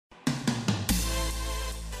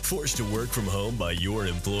Forced to work from home by your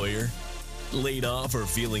employer? Laid off or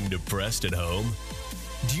feeling depressed at home?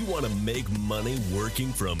 Do you want to make money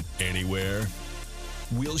working from anywhere?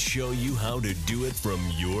 We'll show you how to do it from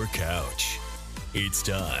your couch. It's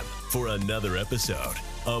time for another episode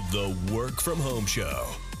of the Work From Home Show.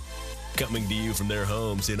 Coming to you from their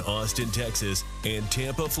homes in Austin, Texas and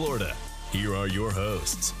Tampa, Florida, here are your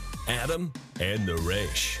hosts, Adam and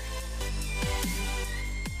Naresh.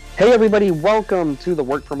 Hey everybody, welcome to the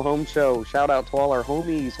Work From Home Show. Shout out to all our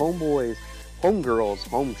homies, homeboys, homegirls,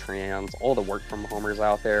 home trans, all the work from homers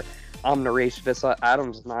out there. I'm Naresh Vissa.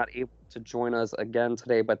 Adam's not able to join us again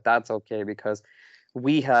today, but that's okay because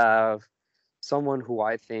we have someone who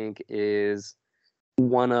I think is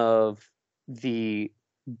one of the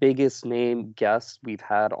biggest name guests we've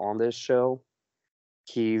had on this show.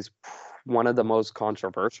 He's one of the most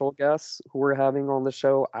controversial guests who we're having on the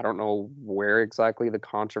show. I don't know where exactly the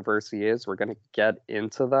controversy is. We're going to get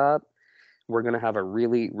into that. We're going to have a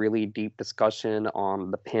really, really deep discussion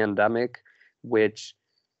on the pandemic, which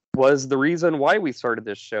was the reason why we started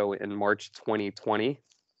this show in March 2020.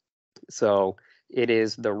 So it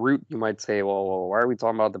is the root. You might say, well, why are we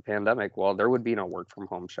talking about the pandemic? Well, there would be no work from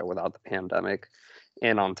home show without the pandemic.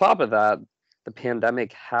 And on top of that, the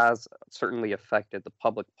pandemic has certainly affected the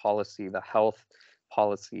public policy. The health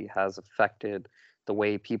policy has affected the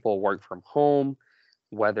way people work from home,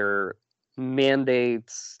 whether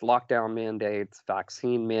mandates, lockdown mandates,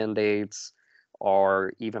 vaccine mandates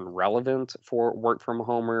are even relevant for work from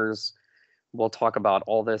homers. We'll talk about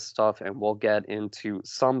all this stuff and we'll get into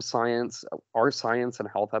some science. Our science and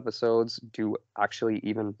health episodes do actually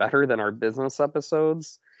even better than our business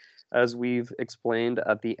episodes, as we've explained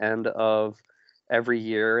at the end of every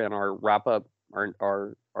year in our wrap up,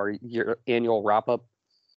 our annual wrap up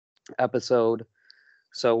episode.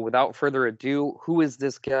 So without further ado, who is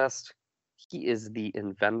this guest? He is the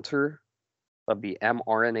inventor of the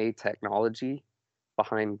mRNA technology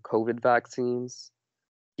behind COVID vaccines.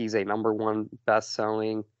 He's a #1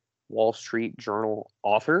 best-selling Wall Street Journal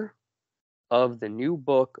author of the new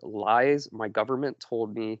book, Lies My Government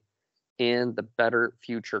Told Me, and The Better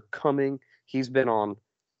Future Coming. He's been on,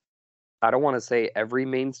 I don't want to say every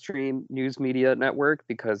mainstream news media network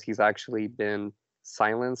because he's actually been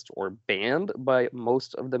silenced or banned by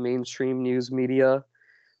most of the mainstream news media.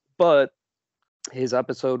 But his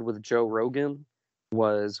episode with Joe Rogan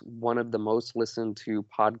was one of the most listened to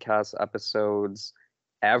podcast episodes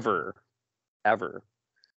ever.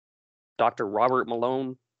 Dr. Robert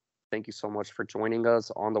Malone, thank you so much for joining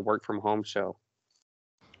us on the Work From Home Show.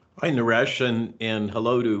 Hi, Naresh, and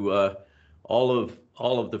hello to all of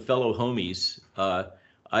the fellow homies.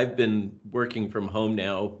 I've been working from home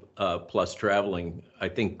now, plus traveling, I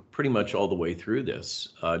think pretty much all the way through this,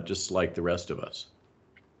 just like the rest of us.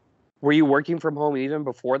 Were you working from home even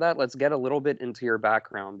before that? Let's get a little bit into your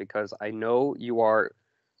background because I know you are,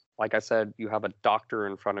 like I said, you have a doctor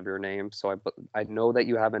in front of your name. So I know that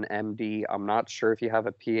you have an MD. I'm not sure if you have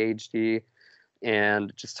a PhD.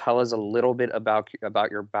 And just tell us a little bit about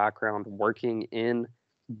your background working in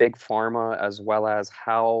big pharma, as well as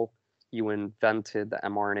how you invented the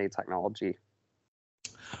mRNA technology.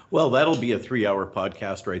 Well, that'll be a 3-hour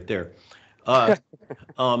podcast right there.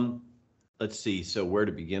 Let's see. So where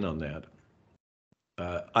to begin on that?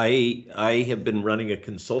 I have been running a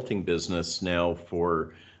consulting business now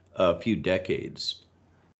for a few decades,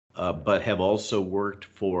 but have also worked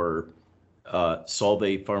for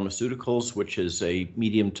Solvay Pharmaceuticals, which is a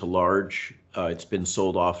medium to large. It's been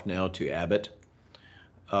sold off now to Abbott.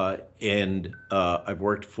 And I've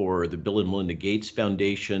worked for the Bill and Melinda Gates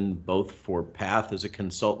Foundation, both for PATH as a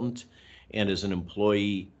consultant and as an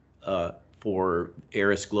employee for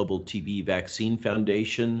Eris Global TB Vaccine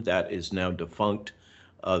Foundation. That is now defunct.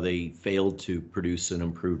 They failed to produce an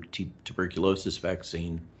improved tuberculosis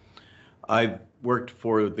vaccine. I've worked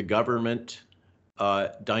for the government,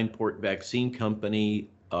 Dyneport Vaccine Company,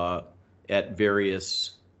 at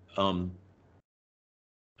various Beltway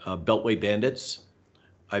Bandits.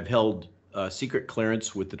 I've held secret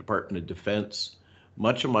clearance with the Department of Defense.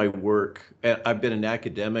 Much of my work, I've been an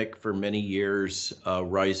academic for many years,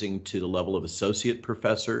 rising to the level of associate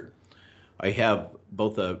professor. I have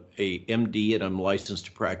both a MD, and I'm licensed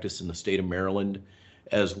to practice in the state of Maryland,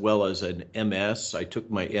 as well as an MS. I took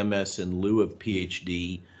my MS in lieu of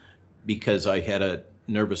PhD because I had a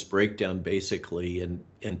nervous breakdown, basically, and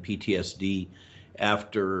PTSD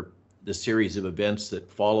after the series of events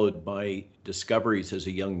that followed my discoveries as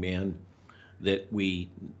a young man that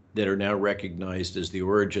are now recognized as the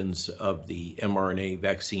origins of the mRNA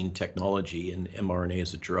vaccine technology and mRNA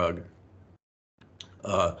as a drug.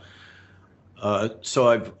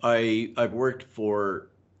 So I've worked for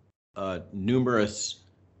numerous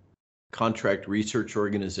contract research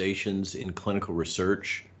organizations in clinical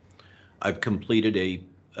research. I've completed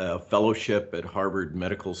a fellowship at Harvard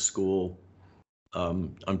Medical School.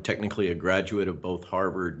 I'm technically a graduate of both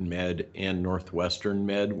Harvard Med and Northwestern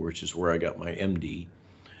Med, which is where I got my MD.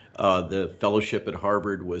 The fellowship at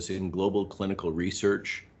Harvard was in global clinical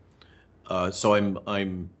research. So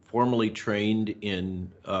I'm formally trained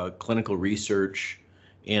in clinical research,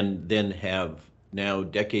 and then have now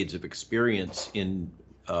decades of experience in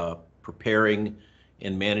preparing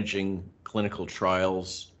and managing clinical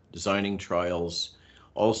trials, designing trials.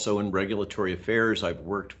 Also in regulatory affairs, I've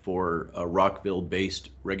worked for a Rockville-based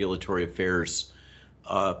regulatory affairs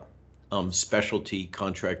specialty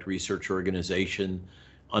contract research organization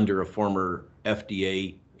under a former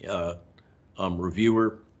FDA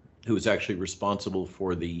reviewer who was actually responsible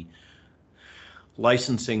for the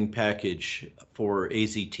licensing package for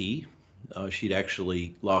AZT. She'd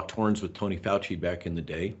actually locked horns with Tony Fauci back in the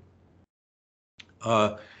day.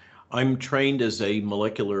 I'm trained as a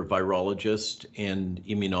molecular virologist and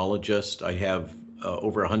immunologist. I have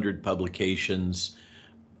over 100 publications,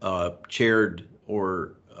 chaired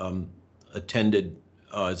or attended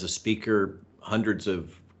as a speaker hundreds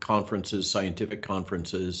of conferences, scientific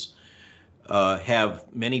conferences, have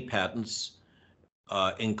many patents,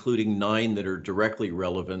 including 9 that are directly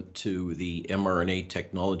relevant to the mRNA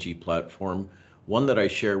technology platform. One that I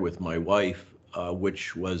share with my wife,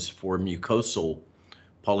 which was for mucosal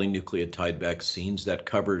polynucleotide vaccines, that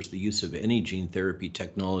covers the use of any gene therapy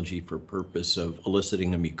technology for purpose of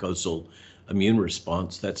eliciting a mucosal immune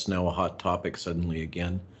response. That's now a hot topic suddenly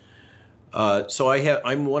again. So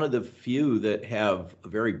I'm one of the few that have a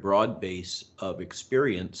very broad base of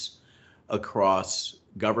experience across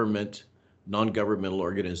government, non-governmental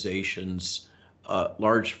organizations,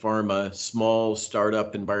 large pharma, small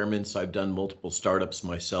startup environments. I've done multiple startups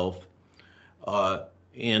myself,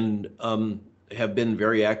 and have been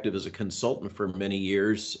very active as a consultant for many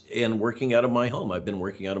years and working out of my home. I've been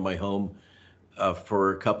working out of my home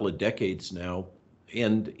for a couple of decades now,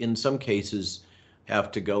 and in some cases have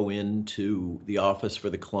to go into the office for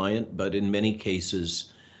the client, but in many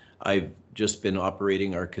cases I've just been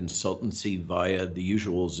operating our consultancy via the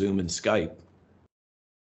usual Zoom and Skype.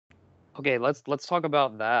 Okay, let's talk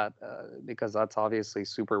about that because that's obviously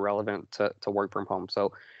super relevant to work from home.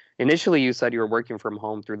 So initially you said you were working from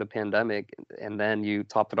home through the pandemic, and then you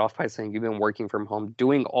topped it off by saying you've been working from home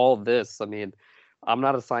doing all this. I mean, I'm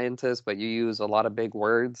not a scientist, but you use a lot of big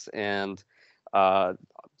words, and uh,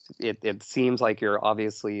 it seems like you're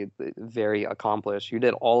obviously very accomplished. You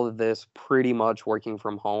did all of this pretty much working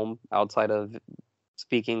from home outside of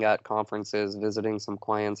speaking at conferences, visiting some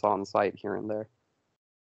clients on site here and there.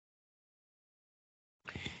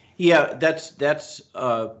 Yeah, that's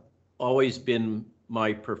always been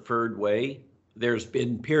my preferred way. There's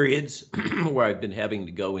been periods where I've been having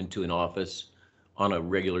to go into an office on a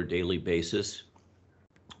regular daily basis,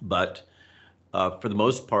 but for the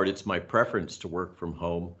most part, it's my preference to work from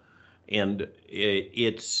home, and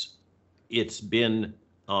it's been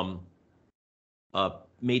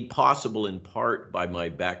made possible in part by my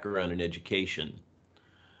background in education.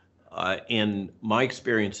 And my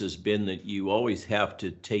experience has been that you always have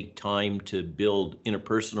to take time to build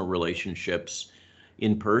interpersonal relationships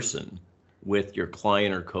in person with your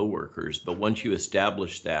client or coworkers. But once you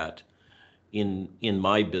establish that in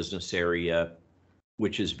my business area,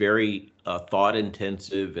 which is very thought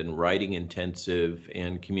intensive and writing intensive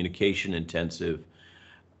and communication intensive,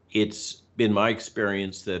 it's been my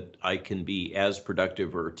experience that I can be as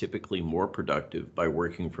productive or typically more productive by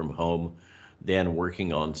working from home than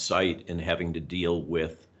working on site and having to deal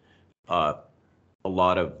with a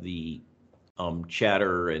lot of the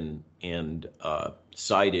chatter and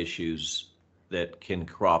side issues that can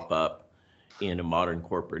crop up in a modern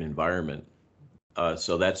corporate environment.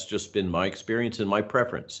 So that's just been my experience and my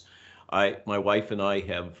preference. My wife and I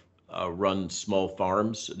have run small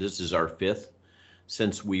farms. This is our 5th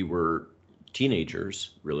since we were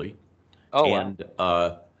teenagers, really. Oh, and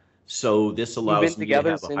so this You've been allows me to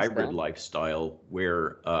together have a since hybrid then? lifestyle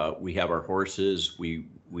where we have our horses,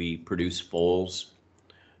 we produce foals.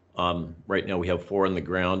 Right now we have 4 on the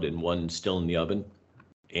ground and 1 still in the oven,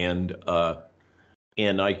 and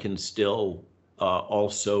I can still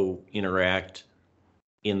also interact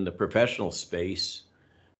in the professional space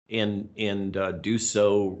and do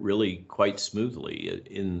so really quite smoothly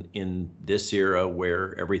in this era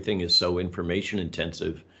where everything is so information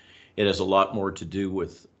intensive. It has a lot more to do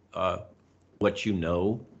with what you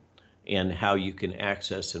know and how you can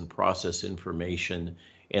access and process information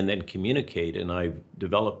and then communicate. And I've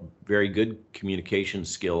developed very good communication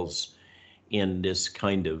skills in this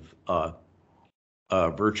kind of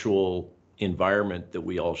virtual environment that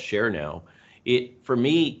we all share now. For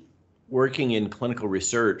me, working in clinical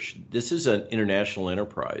research, this is an international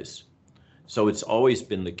enterprise. So it's always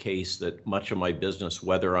been the case that much of my business,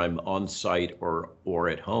 whether I'm on site or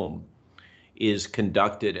at home, is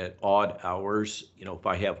conducted at odd hours. You know, if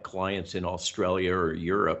I have clients in Australia or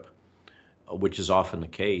Europe, which is often the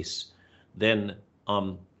case, then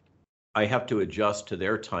I have to adjust to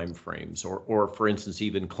their time frames, or for instance,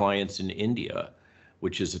 even clients in India,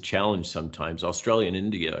 which is a challenge sometimes. Australia and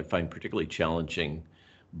India I find particularly challenging,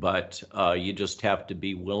 but you just have to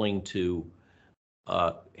be willing to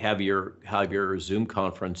have your Zoom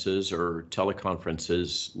conferences or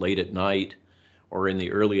teleconferences late at night or in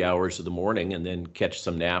the early hours of the morning, and then catch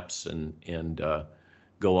some naps and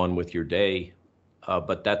go on with your day.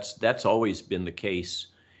 But that's always been the case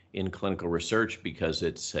in clinical research because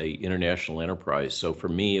it's a international enterprise. So for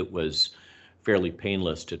me, it was fairly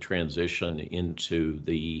painless to transition into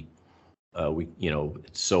the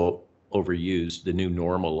it's so overused, the new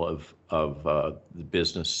normal of the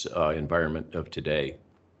business environment of today.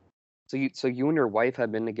 So you and your wife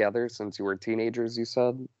have been together since you were teenagers, you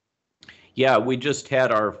said? Yeah, we just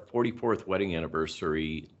had our 44th wedding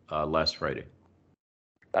anniversary last Friday.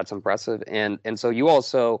 That's impressive. And so you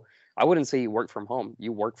also, I wouldn't say you work from home.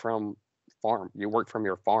 You work from farm. You work from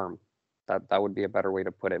your farm. That would be a better way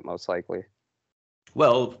to put it, most likely.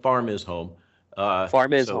 Well, farm is home.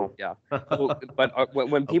 Farm is home, yeah. But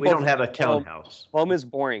when people we don't have a home, townhouse. home is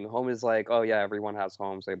boring. Home is like, oh yeah, everyone has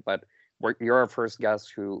homes. But you're our first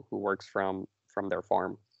guest who works from their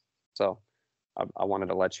farm. So I wanted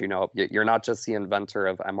to let you know you're not just the inventor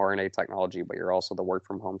of mRNA technology, but you're also the Work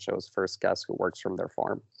From Home Show's first guest who works from their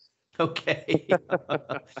farm. Okay.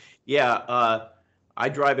 Yeah, I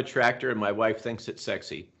drive a tractor, and my wife thinks it's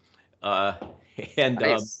sexy. And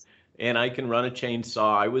Nice. and I can run a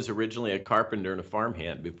chainsaw. I was originally a carpenter and a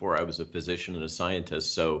farmhand before I was a physician and a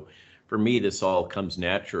scientist. So for me, this all comes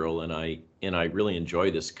natural, and I really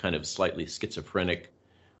enjoy this kind of slightly schizophrenic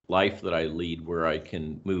life that I lead, where I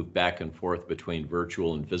can move back and forth between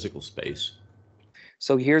virtual and physical space.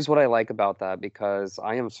 So here's what I like about that, because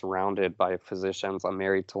I am surrounded by physicians. I'm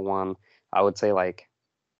married to one. I would say like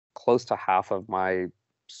close to half of my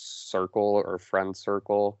circle or friend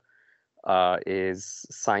circle is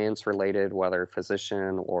science related, whether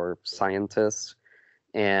physician or scientist.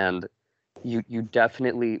 And you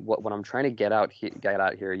definitely, what I'm trying to get out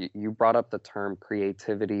here, you brought up the term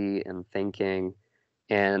creativity and thinking.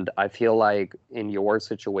 And I feel like in your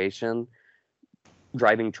situation,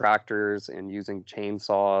 driving tractors and using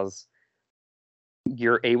chainsaws,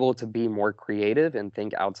 you're able to be more creative and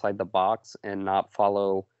think outside the box and not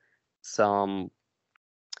follow some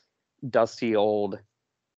dusty old,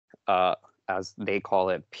 as they call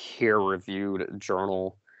it, peer-reviewed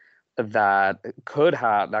journal that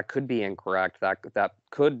could be incorrect, that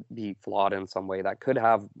could be flawed in some way, that could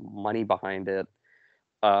have money behind it,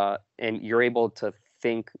 and you're able to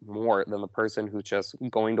think more than the person who's just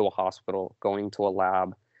going to a hospital, going to a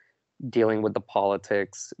lab, dealing with the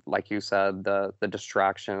politics, like you said, the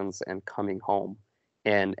distractions, and coming home.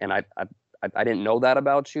 And I didn't know that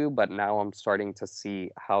about you, but now I'm starting to see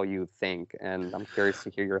how you think, and I'm curious to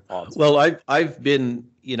hear your thoughts. Well, I've been,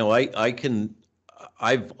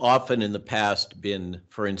 I've often in the past been,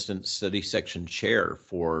 for instance, study section chair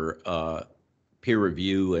for peer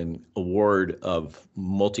review and award of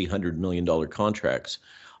multi-$100 million contracts.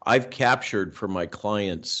 I've captured for my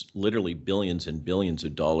clients literally billions and billions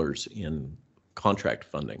of dollars in contract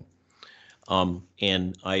funding.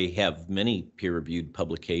 And I have many peer-reviewed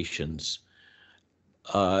publications.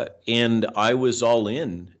 And I was all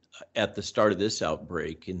in at the start of this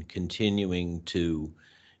outbreak and continuing to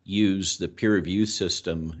use the peer review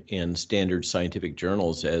system and standard scientific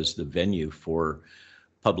journals as the venue for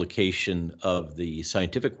publication of the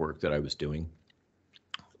scientific work that I was doing.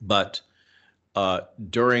 But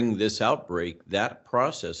during this outbreak, that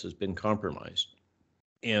process has been compromised.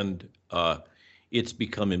 And it's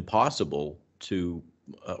become impossible to,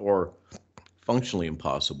 or functionally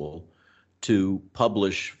impossible, to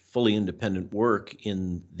publish fully independent work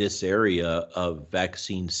in this area of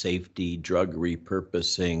vaccine safety, drug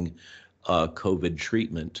repurposing, COVID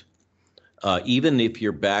treatment. Even if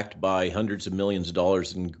you're backed by hundreds of millions of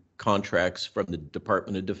dollars in contracts from the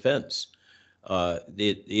Department of Defense,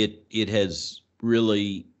 it has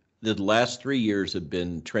really, the last 3 years have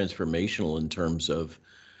been transformational in terms of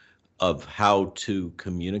how to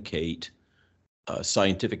communicate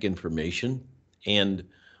scientific information. And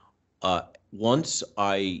once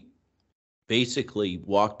I basically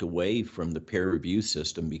walked away from the peer review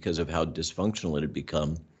system because of how dysfunctional it had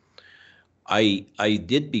become, I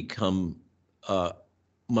did become uh,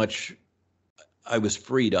 much. I was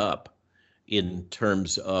freed up in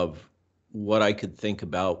terms of what I could think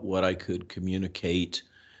about, what I could communicate,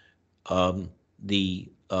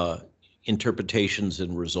 the interpretations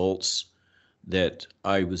and results that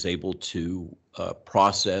I was able to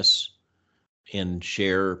process and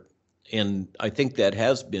share. And I think that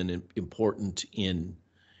has been important in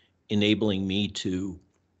enabling me to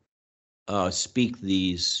speak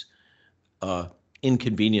these uh,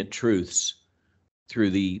 inconvenient truths through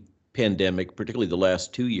the pandemic, particularly the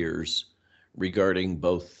last 2 years, regarding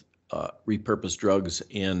both repurposed drugs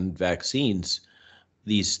and vaccines.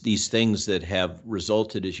 These things that have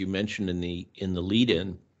resulted, as you mentioned in the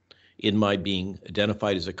lead-in, in my being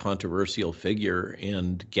identified as a controversial figure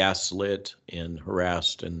and gaslit and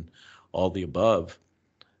harassed and all the above.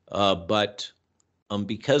 But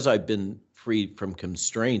because I've been free from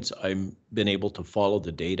constraints, I've been able to follow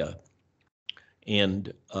the data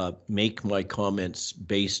and make my comments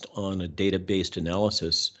based on a data-based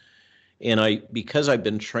analysis. And because I've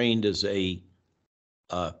been trained as a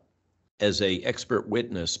expert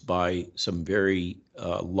witness by some very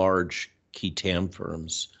large key TAM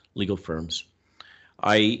firms, legal firms,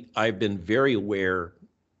 I've been very aware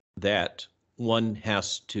that one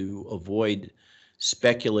has to avoid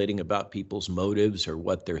speculating about people's motives or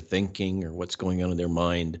what they're thinking or what's going on in their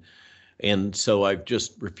mind. And so I've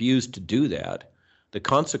just refused to do that. The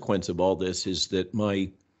consequence of all this is that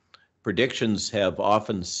my predictions have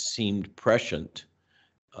often seemed prescient.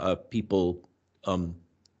 People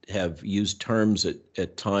have used terms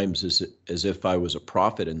at times as if I was a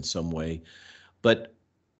prophet in some way, but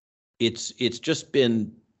it's just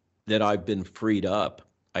been that I've been freed up.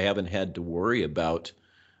 I haven't had to worry about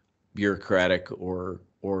bureaucratic or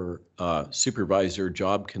supervisor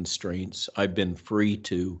job constraints. I've been free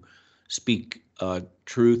to speak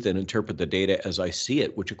truth and interpret the data as I see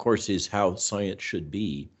it, which of course is how science should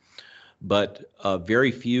be. But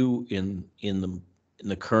very few in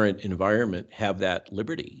the current environment have that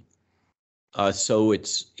liberty. So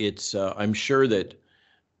I'm sure that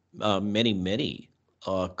many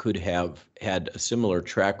could have had a similar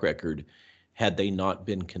track record had they not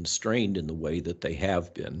been constrained in the way that they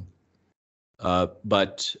have been.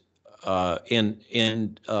 But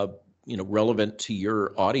relevant to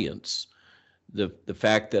your audience, the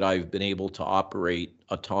fact that I've been able to operate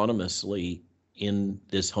autonomously in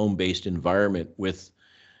this home-based environment with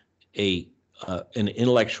an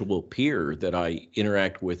intellectual peer that I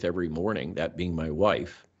interact with every morning, that being my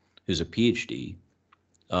wife, who's a PhD,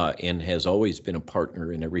 and has always been a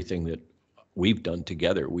partner in everything that we've done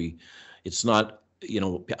together. It's not,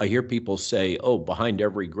 I hear people say, oh, behind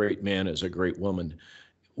every great man is a great woman,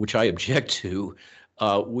 which I object to.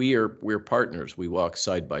 We're partners. We walk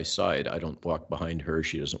side by side. I don't walk behind her.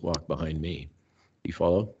 She doesn't walk behind me. You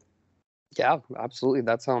follow? Yeah, absolutely.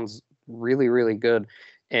 That sounds really, really good.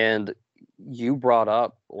 And you brought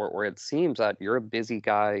up, or it seems that you're a busy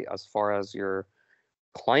guy as far as your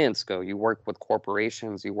clients go. You work with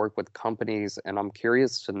corporations, you work with companies, and I'm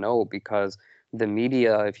curious to know because the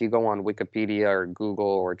media, if you go on Wikipedia or Google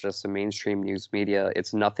or just the mainstream news media,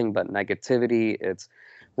 it's nothing but negativity. It's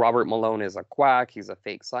Robert Malone is a quack. He's a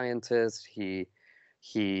fake scientist. He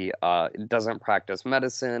doesn't practice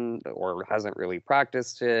medicine or hasn't really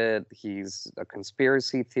practiced it. He's a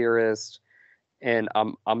conspiracy theorist, and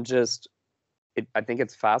I think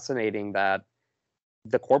it's fascinating that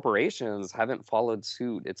the corporations haven't followed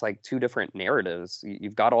suit. It's like two different narratives.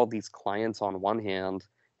 You've got all these clients on one hand,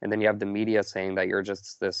 and then you have the media saying that you're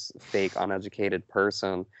just this fake, uneducated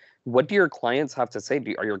person. What do your clients have to say?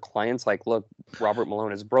 Are your clients like, look, Robert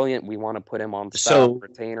Malone is brilliant. We want to put him on staff,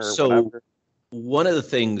 retainer, whatever? One of the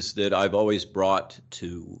things that I've always brought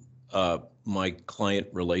to my client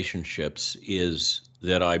relationships is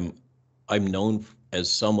that I'm known as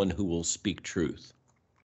someone who will speak truth.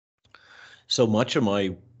 So much of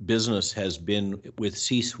my business has been with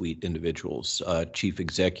C-suite individuals, chief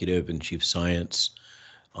executive and chief science,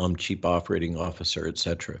 chief operating officer, et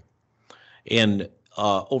cetera. And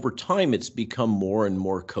over time, it's become more and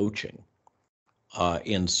more coaching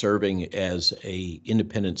and serving as a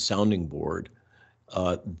independent sounding board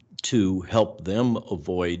to help them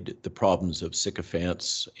avoid the problems of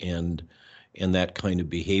sycophants and that kind of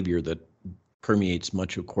behavior that permeates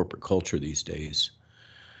much of corporate culture these days.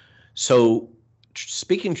 So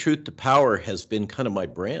speaking truth to power has been kind of my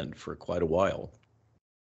brand for quite a while.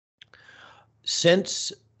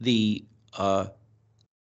 Since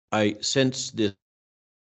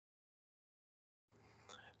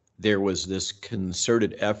there was this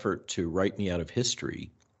concerted effort to write me out of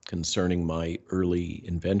history concerning my early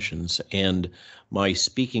inventions, and my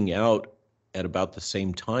speaking out at about the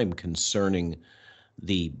same time concerning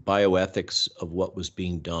the bioethics of what was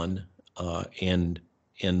being done, and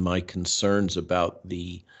my concerns about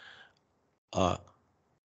the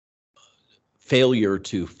failure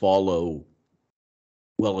to follow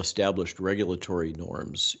well-established regulatory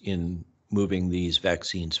norms in moving these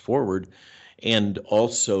vaccines forward, and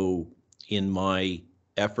also in my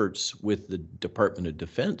efforts with the Department of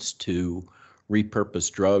Defense to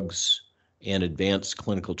repurpose drugs and advance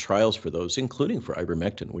clinical trials for those, including for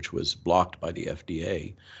ivermectin, which was blocked by the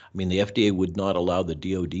FDA. I mean, the FDA would not allow the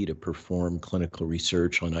DoD to perform clinical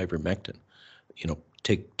research on ivermectin.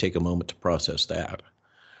 Take a moment to process that.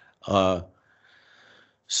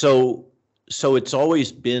 So it's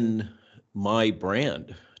always been my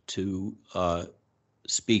brand to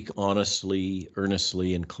speak honestly,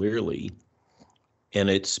 earnestly, and clearly. And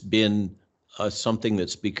it's been something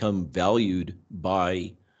that's become valued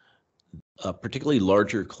by particularly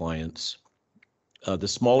larger clients. The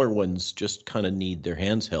smaller ones just kind of need their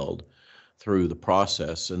hands held through the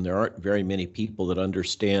process. And there aren't very many people that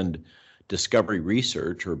understand discovery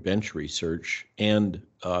research or bench research and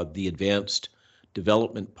the advanced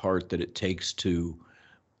development part that it takes to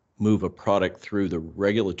move a product through the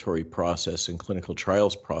regulatory process and clinical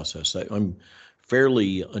trials process. I'm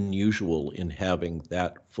fairly unusual in having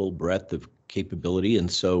that full breadth of capability,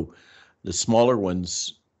 and so the smaller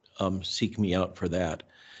ones seek me out for that.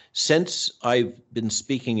 Since I've been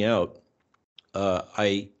speaking out,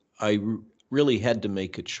 I really had to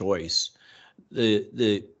make a choice.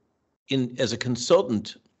 As a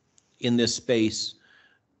consultant in this space,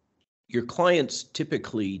 your clients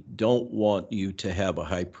typically don't want you to have a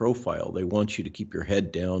high profile. They want you to keep your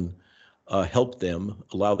head down, help them,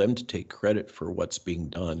 allow them to take credit for what's being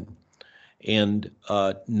done, and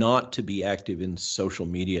not to be active in social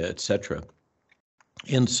media, etc.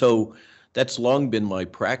 And so that's long been my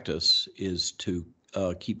practice, is to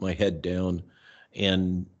keep my head down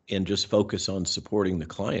and just focus on supporting the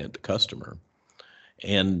client, the customer.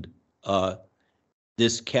 And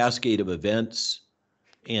this cascade of events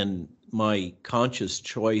and my conscious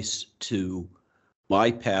choice to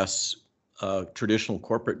bypass traditional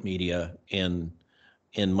corporate media and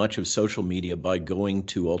much of social media by going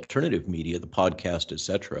to alternative media, the podcast,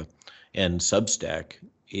 etc., and Substack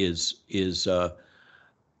is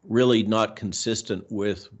really not consistent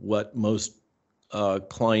with what most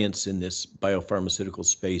clients in this biopharmaceutical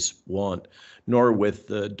space want, nor with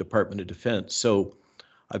the Department of Defense. So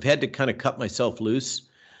I've had to kind of cut myself loose.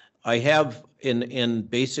 I have, and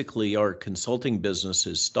basically our consulting business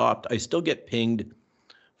has stopped. I still get pinged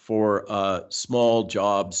for small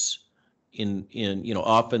jobs in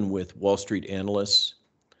often with Wall Street analysts,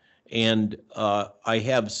 and I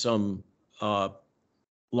have some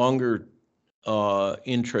longer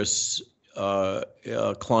interests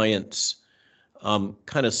clients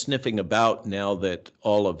kind of sniffing about now that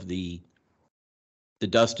all of the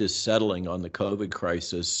dust is settling on the COVID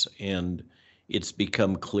crisis, and it's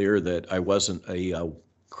become clear that I wasn't a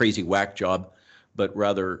crazy whack job, but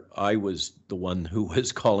rather I was the one who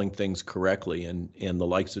was calling things correctly, and the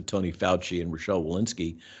likes of Tony Fauci and Rochelle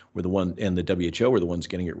Walensky were the one, and the WHO were the ones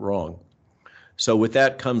getting it wrong. So with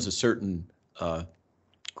that comes a certain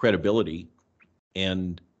credibility,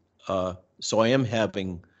 and so I am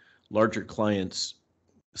having larger clients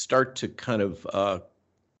start to kind of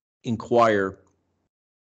inquire,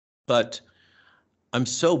 but I'm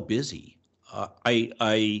so busy.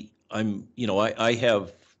 I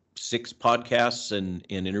have 6 podcasts and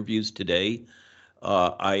interviews today.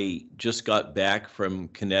 I just got back from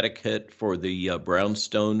Connecticut for the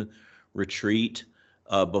Brownstone retreat.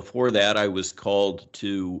 Before that, I was called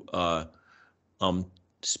to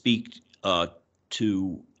speak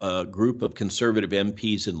to a group of conservative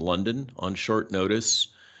MPs in London on short notice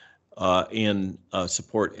and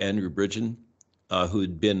support Andrew Bridgen, who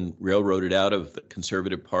had been railroaded out of the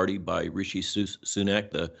Conservative Party by Rishi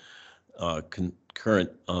Sunak, the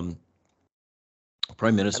current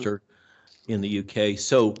Prime Minister in the UK.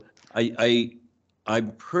 So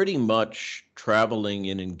I'm pretty much traveling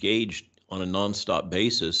and engaged on a nonstop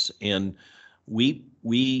basis, and my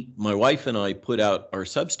wife and I put out our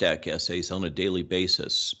Substack essays on a daily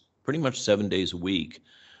basis, pretty much 7 days a week,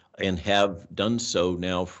 and have done so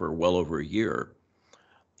now for well over a year.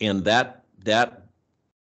 And we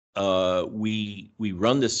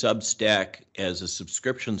run the Substack as a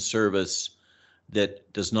subscription service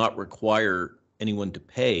that does not require anyone to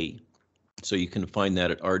pay. So you can find that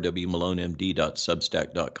at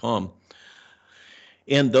rwmalonemd.substack.com.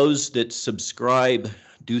 And those that subscribe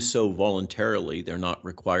do so voluntarily. They're not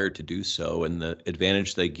required to do so. And the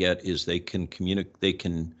advantage they get is they can communicate, they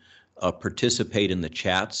can participate in the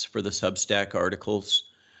chats for the Substack articles,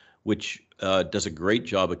 which does a great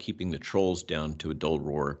job of keeping the trolls down to a dull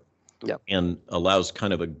roar. Yep. And allows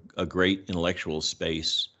kind of a great intellectual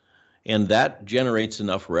space. And that generates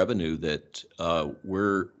enough revenue that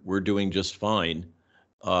we're doing just fine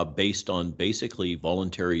based on basically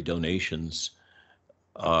voluntary donations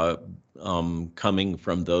coming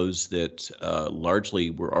from those that largely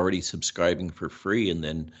were already subscribing for free and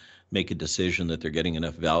then make a decision that they're getting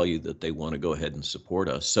enough value that they want to go ahead and support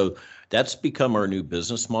us. So that's become our new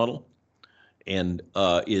business model, and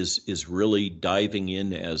is really diving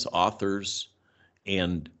in as authors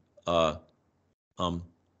and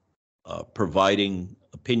providing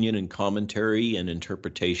opinion and commentary and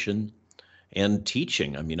interpretation and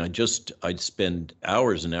teaching. I mean, I'd spend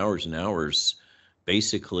hours and hours and hours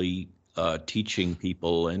basically teaching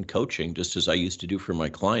people and coaching, just as I used to do for my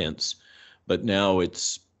clients. But now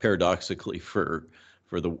it's paradoxically for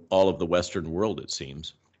all of the Western world, it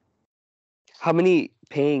seems. How many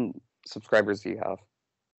paying subscribers do you have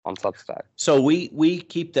on Substack? So we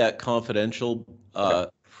keep that confidential.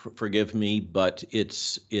 Forgive me, but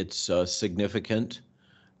it's significant,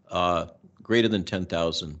 greater than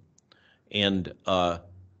 10,000, and our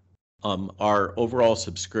overall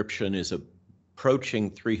subscription is approaching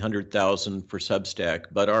 300,000 for Substack.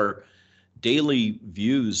 But our daily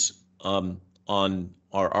views on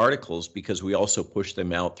our articles, because we also push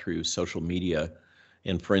them out through social media,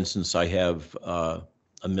 and for instance, I have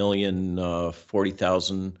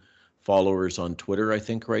 1,040,000 followers on Twitter, I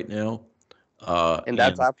think, right now. And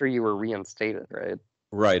that's after you were reinstated, right?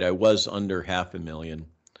 Right. I was under 500,000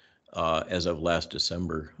 as of last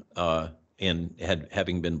December, and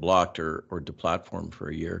having been blocked or deplatformed for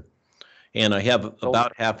a year. And I have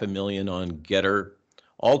about 500,000 on Getter.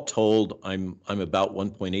 All told, I'm about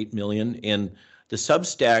 1.8 million. And the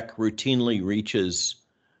Substack routinely reaches,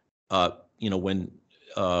 when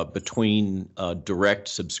between direct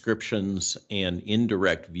subscriptions and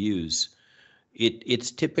indirect views,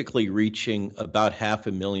 it's typically reaching about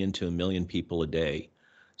 500,000 to 1 million people a day.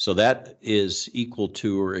 So that is equal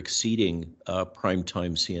to or exceeding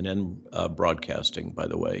primetime CNN broadcasting, by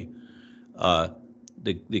the way.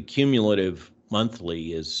 The cumulative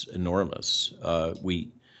monthly is enormous. So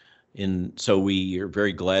we are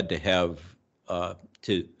very glad to have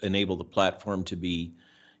to enable the platform to be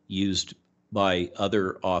used by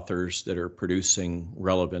other authors that are producing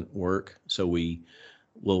relevant work. So we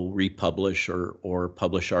will republish or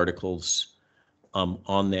publish articles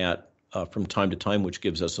on that from time to time, which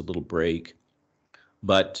gives us a little break.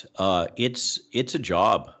 But it's a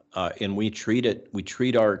job, and we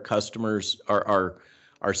treat our customers, our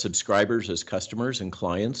subscribers as customers and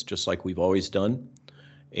clients, just like we've always done,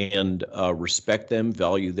 and respect them,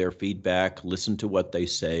 value their feedback, listen to what they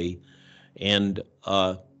say, and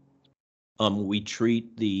we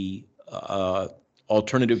treat the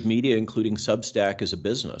alternative media, including Substack, as a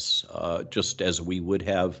business, just as we would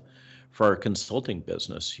have for our consulting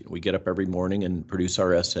business. We get up every morning and produce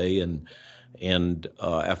our essay, and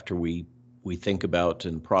after we think about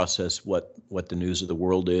and process what the news of the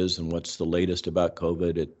world is and what's the latest about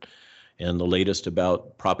COVID and the latest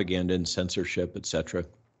about propaganda and censorship, et cetera.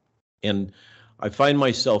 And I find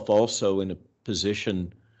myself also in a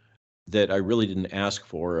position that I really didn't ask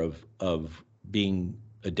for of being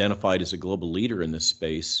identified as a global leader in this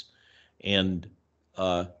space. And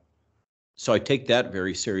so I take that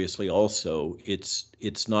very seriously also.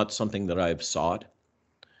 It's not something that I've sought.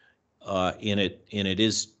 And it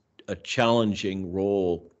is a challenging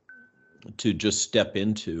role to just step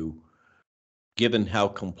into, given how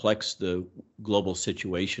complex the global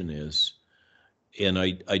situation is. And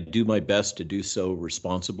I do my best to do so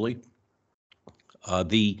responsibly.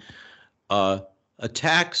 The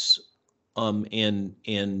attacks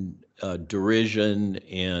and derision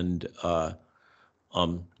and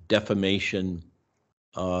defamation,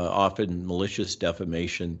 often malicious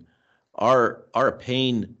defamation, are a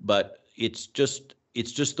pain, but it's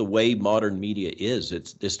just the way modern media is.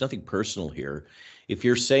 There's nothing personal here. If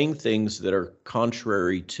you're saying things that are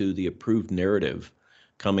contrary to the approved narrative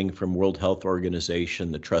coming from World Health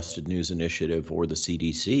Organization, the Trusted News Initiative, or the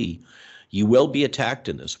CDC, you will be attacked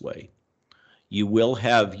in this way. You will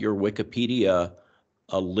have your Wikipedia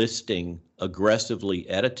listing aggressively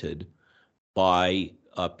edited by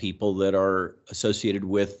people that are associated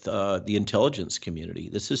with the intelligence community.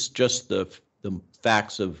 This is just the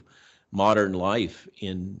facts of modern life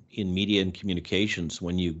in media and communications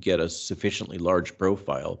when you get a sufficiently large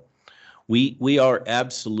profile. We are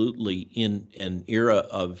absolutely in an era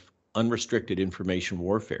of unrestricted information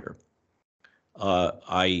warfare.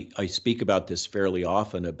 I speak about this fairly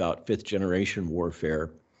often, about fifth generation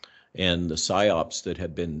warfare, and the psyops that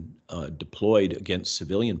have been deployed against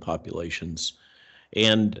civilian populations.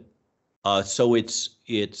 And so it's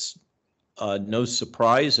no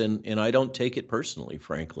surprise, and I don't take it personally,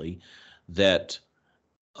 frankly, that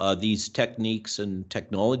these techniques and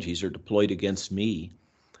technologies are deployed against me.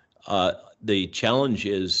 The challenge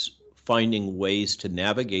is finding ways to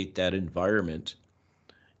navigate that environment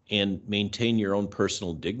and maintain your own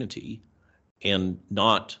personal dignity and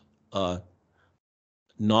not fall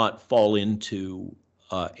into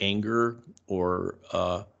anger or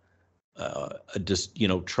just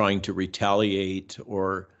trying to retaliate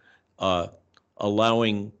or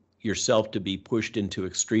allowing yourself to be pushed into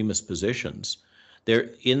extremist positions. There,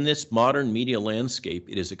 in this modern media landscape,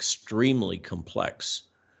 it is extremely complex.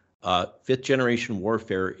 Fifth generation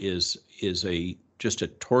warfare is just a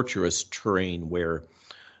torturous terrain where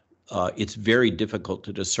it's very difficult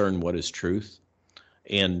to discern what is truth,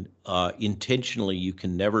 and intentionally you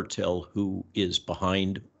can never tell who is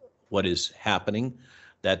behind what is happening.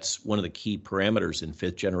 That's one of the key parameters in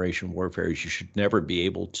fifth generation warfare. Is you should never be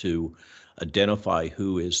able to identify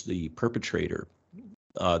who is the perpetrator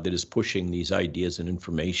that is pushing these ideas and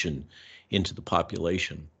information into the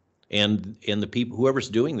population. And the people, whoever's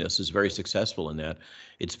doing this is very successful in that.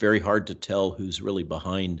 It's very hard to tell who's really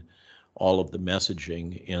behind all of the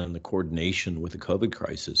messaging and the coordination with the COVID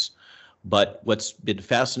crisis. But what's been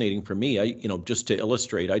fascinating for me, just to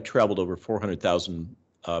illustrate, I traveled over 400,000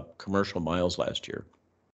 commercial miles last year,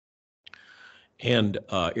 and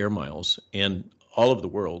air miles, and all over the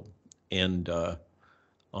world. And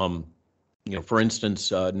for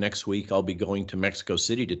instance, next week I'll be going to Mexico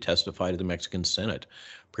City to testify to the Mexican Senate.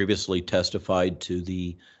 Previously testified to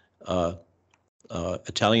the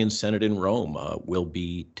Italian Senate in Rome. Will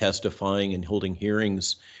be testifying and holding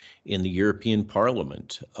hearings in the European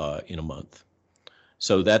Parliament in a month.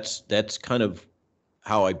 So that's kind of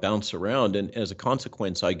how I bounce around, and as a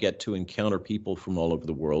consequence, I get to encounter people from all over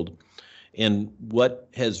the world. And what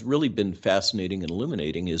has really been fascinating and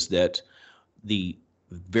illuminating is that the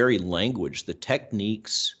very language, the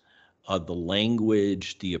techniques, the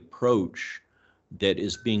language, the approach that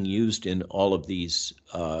is being used in all of these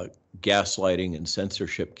gaslighting and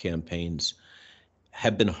censorship campaigns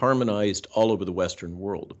have been harmonized all over the Western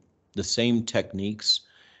world. The same techniques,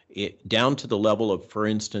 down to the level of, for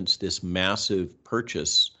instance, this massive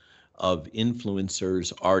purchase of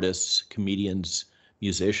influencers, artists, comedians,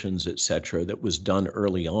 musicians, etc., that was done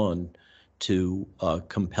early on to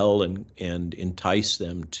compel and entice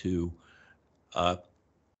them to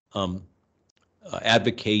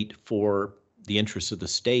advocate for the interests of the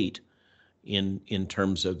state in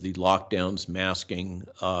terms of the lockdowns, masking,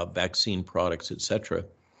 vaccine products, etc.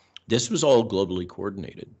 This was all globally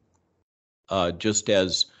coordinated. Just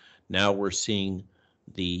as now we're seeing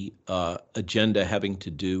the agenda having to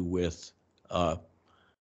do with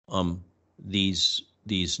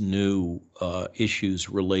these new issues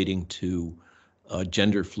relating to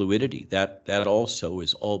gender fluidity. That also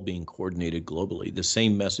is all being coordinated globally. The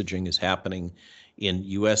same messaging is happening in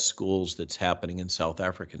U.S. schools that's happening in South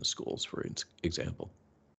African schools, for example.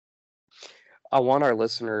 I want our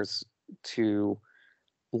listeners to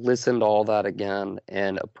listen to all that again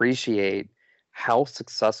and appreciate how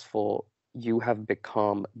successful you have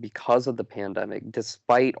become because of the pandemic.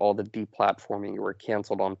 Despite all the deplatforming, you were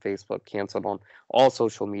canceled on Facebook, canceled on all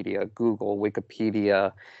social media, Google,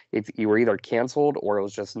 Wikipedia. You were either canceled or it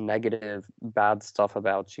was just negative, bad stuff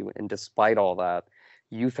about you. And despite all that,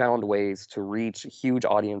 you found ways to reach huge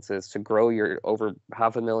audiences, to grow your over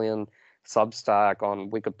 500,000 Substack. On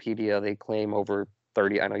Wikipedia, they claim over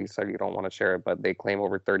 30. I know you said you don't want to share it, but they claim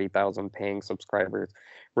over 30,000 paying subscribers.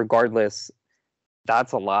 Regardless,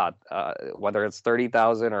 that's a lot. Whether it's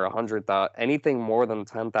 30,000 or 100,000, anything more than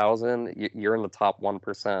 10,000, you're in the top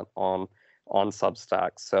 1% on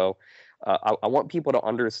Substack. So I want people to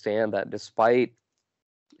understand that despite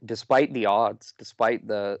the odds, despite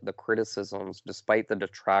the criticisms, despite the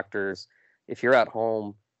detractors, if you're at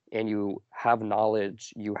home and you have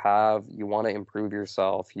knowledge, you want to improve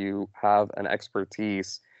yourself, you have an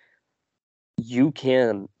expertise, you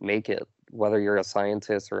can make it. Whether you're a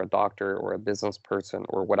scientist or a doctor or a business person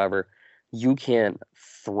or whatever, you can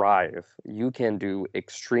thrive. You can do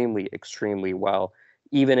extremely, extremely well,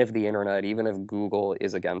 even if the internet, even if Google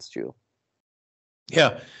is against you.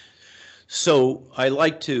 Yeah. So I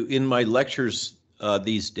like to, in my lectures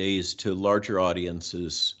these days to larger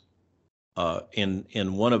audiences,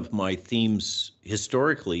 and one of my themes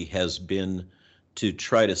historically has been to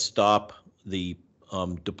try to stop the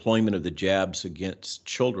deployment of the jabs against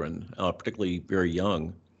children, particularly very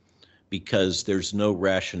young, because there's no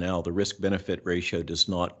rationale. The risk-benefit ratio does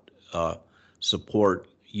not support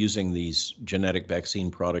using these genetic vaccine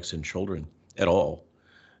products in children at all.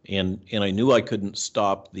 And I knew I couldn't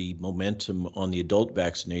stop the momentum on the adult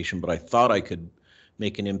vaccination, but I thought I could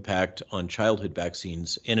make an impact on childhood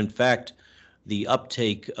vaccines. And in fact, the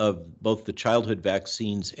uptake of both the childhood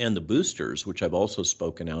vaccines and the boosters, which I've also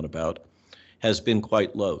spoken out about, has been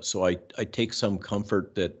quite low. So I take some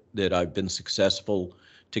comfort that I've been successful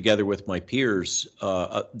together with my peers,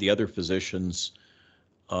 the other physicians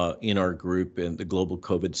in our group in the Global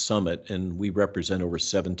COVID Summit, and we represent over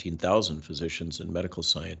 17,000 physicians and medical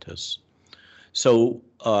scientists. So,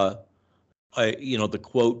 the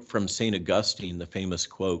quote from St. Augustine, the famous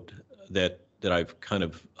quote that I've kind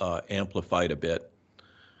of amplified a bit,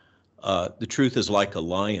 the truth is like a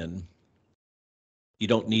lion. You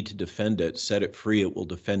don't need to defend it. Set it free, it will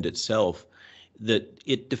defend itself. That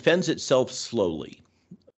it defends itself slowly,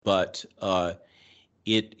 but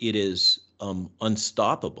it is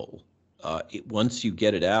unstoppable. Once you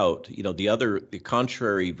get it out, the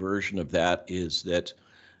contrary version of that is that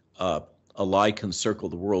a lie can circle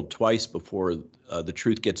the world twice before the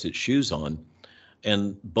truth gets its shoes on,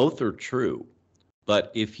 and both are true.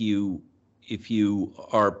 But if you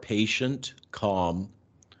are patient, calm,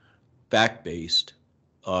 fact-based,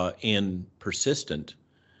 and persistent,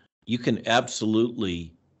 you can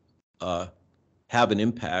absolutely have an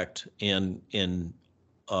impact and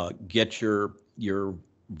get your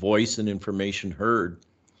voice and information heard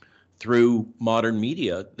through modern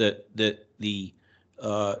media. That the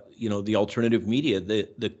alternative media,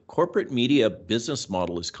 the corporate media business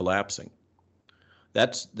model is collapsing.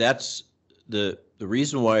 That's the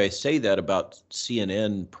reason why I say that about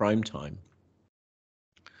CNN primetime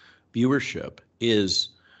viewership is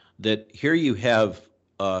that here you have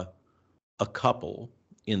a couple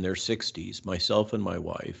in their 60s, myself and my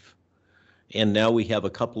wife, and now we have a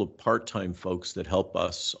couple of part-time folks that help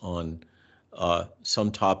us on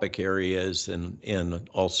some topic areas and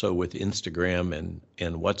also with Instagram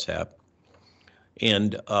and WhatsApp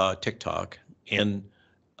and TikTok. And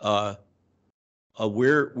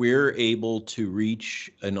we're able to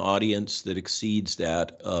reach an audience that exceeds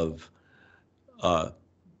that of the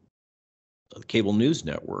cable news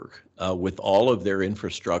network with all of their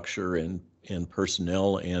infrastructure and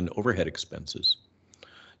personnel and overhead expenses.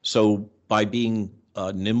 So by being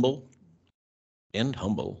nimble and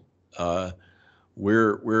humble,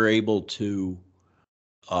 we're able to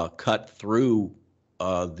cut through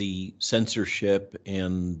the censorship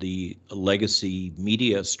and the legacy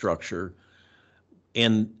media structure,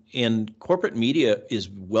 and corporate media is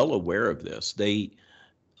well aware of this. There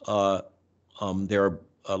are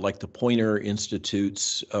like the Poynter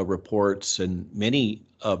Institute's reports and many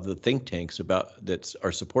of the think tanks that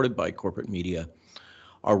are supported by corporate media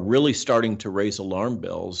are really starting to raise alarm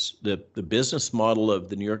bells. The business model of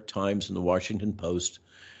the New York Times and the Washington Post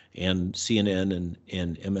and CNN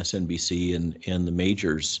and MSNBC and the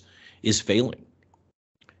majors is failing.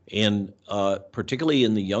 And particularly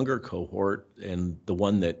in the younger cohort and the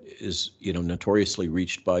one that is notoriously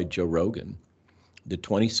reached by Joe Rogan, the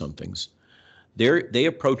 20-somethings, they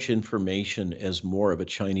approach information as more of a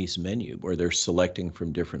Chinese menu where they're selecting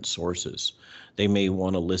from different sources. They may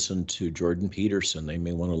want to listen to Jordan Peterson. They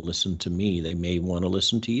may want to listen to me. They may want to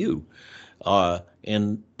listen to you.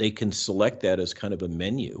 And they can select that as kind of a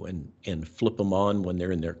menu and flip them on when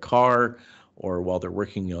they're in their car or while they're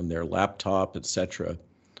working on their laptop, etc.,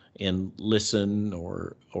 and listen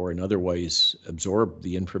or in other ways absorb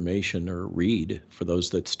the information or read for those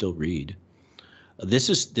that still read. This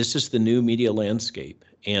is the new media landscape,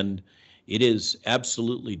 and it is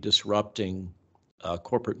absolutely disrupting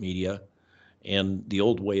corporate media and the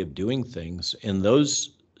old way of doing things. And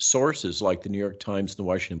those sources, like the New York Times and the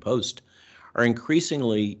Washington Post, are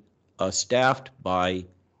increasingly staffed by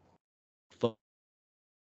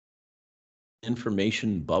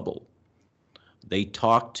information bubble. They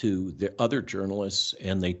talk to the other journalists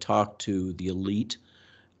and they talk to the elite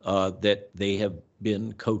that they have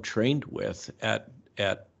been co-trained with at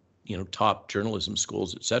top journalism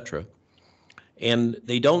schools, etc. And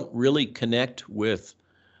they don't really connect with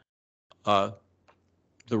the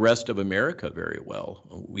rest of America very well.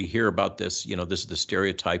 We hear about this, this is the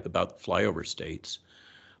stereotype about flyover states,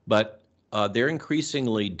 but they're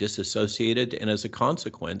increasingly disassociated, and as a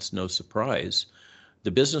consequence, no surprise,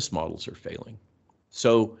 the business models are failing.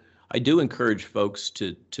 So I do encourage folks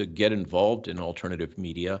to get involved in alternative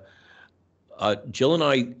media. Jill and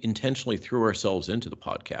I intentionally threw ourselves into the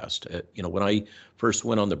podcast. When I first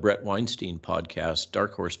went on the Brett Weinstein podcast,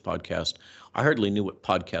 Dark Horse podcast, I hardly knew what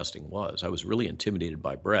podcasting was. I was really intimidated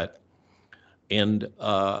by Brett.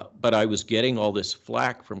 But I was getting all this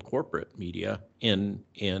flack from corporate media and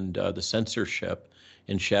the censorship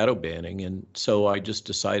and shadow banning. And so I just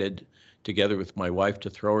decided, together with my wife, to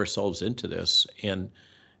throw ourselves into this, and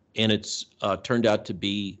it's turned out to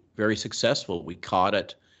be very successful. We caught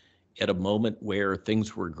it at a moment where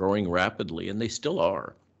things were growing rapidly, and they still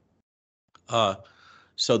are.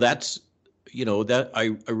 So that's, that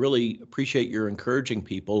I really appreciate your encouraging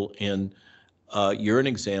people, and you're an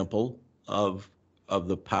example of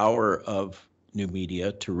the power of new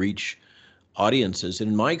media to reach audiences.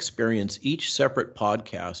 And in my experience, each separate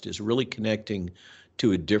podcast is really connecting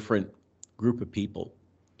to a different group of people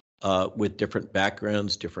with different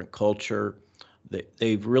backgrounds, different culture.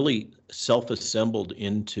 They've really self-assembled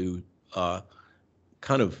into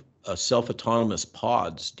kind of self-autonomous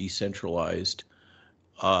pods, decentralized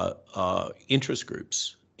interest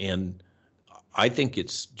groups. And I think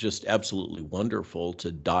it's just absolutely wonderful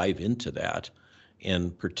to dive into that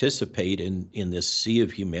and participate in this sea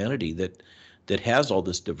of humanity that has all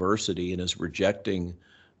this diversity and is rejecting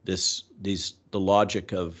the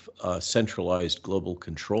logic of centralized global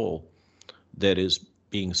control that is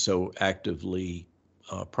being so actively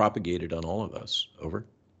propagated on all of us. Over.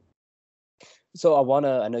 So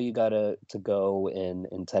I know you gotta to go in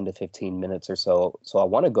 10 to 15 minutes or so. So I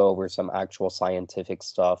want to go over some actual scientific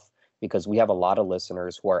stuff because we have a lot of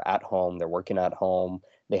listeners who are at home, they're working at home,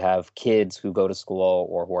 they have kids who go to school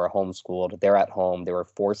or who are homeschooled, they're at home, they were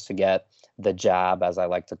forced to get the jab, as I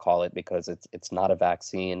like to call it, because it's not a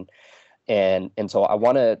vaccine. And so I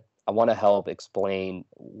want to help explain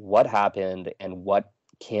what happened and what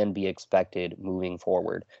can be expected moving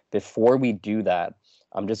forward. Before we do that,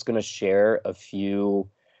 I'm just going to share a few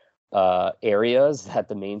areas that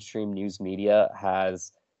the mainstream news media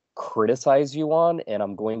has criticized you on, and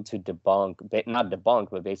I'm going to not debunk,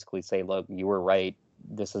 but basically say, look, you were right.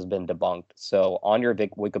 This has been debunked. So on your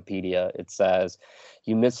Wikipedia, it says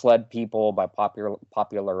you misled people by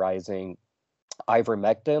popularizing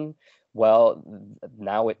ivermectin. Well,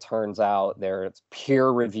 now it turns out it's peer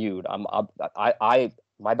reviewed.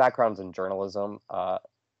 My background's in journalism.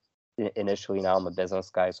 Initially, now I'm a business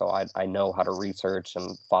guy, so I know how to research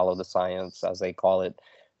and follow the science, as they call it,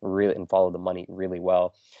 really, and follow the money really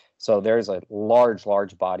well. So there's a large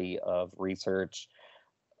body of research,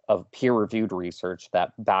 of peer-reviewed research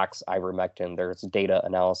that backs ivermectin. There's data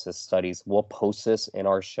analysis studies. We'll post this in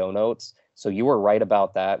our show notes. So you were right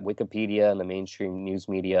about that. Wikipedia and the mainstream news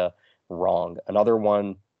media wrong. Another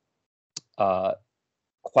one,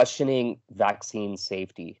 questioning vaccine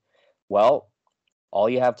safety. Well, all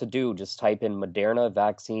you have to do, just type in Moderna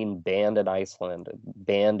vaccine banned in Iceland,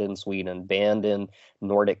 banned in Sweden, banned in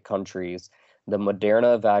Nordic countries. The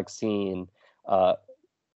Moderna vaccine,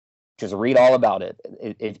 just read all about it.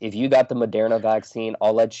 If you got the Moderna vaccine,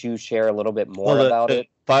 I'll let you share a little bit more about it.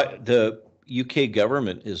 The UK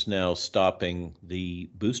government is now stopping the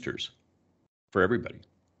boosters for everybody.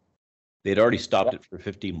 They'd already stopped it for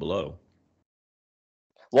 15 below.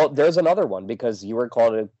 Well, there's another one, because you were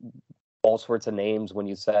called all sorts of names when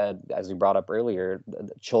you said, as you brought up earlier,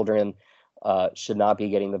 children should not be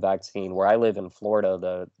getting the vaccine. Where I live in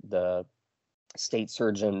Florida, the state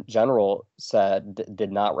surgeon general did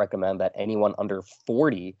not recommend that anyone under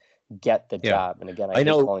 40 get the jab. And again, I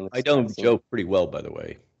know Joe pretty well, by the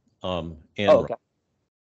way. Okay.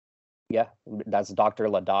 Yeah, that's Dr.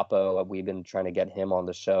 Ladapo. We've been trying to get him on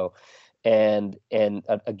the show. And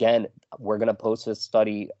again, we're going to post this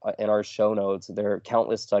study in our show notes. There are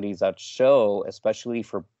countless studies that show, especially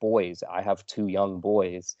for boys. I have 2 young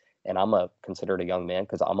boys, and I'm considered a young man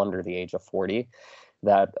because I'm under the age of 40,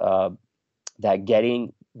 that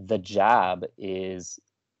getting the jab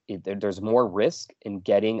there's more risk in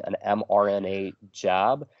getting an mRNA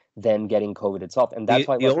jab than getting COVID itself. And that's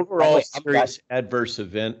why the overall serious adverse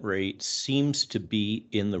event rate seems to be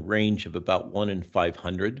in the range of about 1 in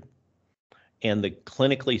 500. And the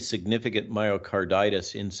clinically significant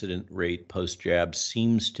myocarditis incident rate post-jab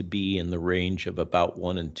seems to be in the range of about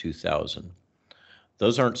 1 in 2,000.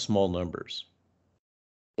 Those aren't small numbers.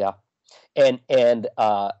 Yeah. And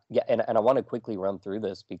I want to quickly run through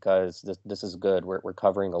this because this is good. We're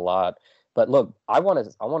covering a lot. But look, I want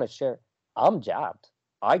to share. I'm jabbed.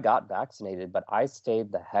 I got vaccinated, but I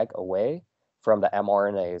stayed the heck away from the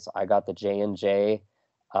mRNAs. I got the J&J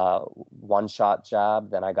one-shot jab,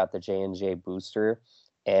 then I got the J&J booster,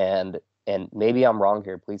 and maybe I'm wrong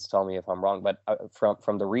here. Please tell me if I'm wrong. But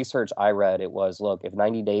from the research I read, it was, look, if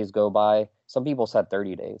 90 days go by, some people said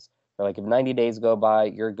 30 days. They're like, if 90 days go by,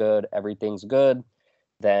 you're good, everything's good,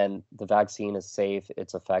 then the vaccine is safe,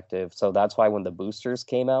 it's effective. So that's why when the boosters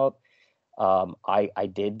came out, I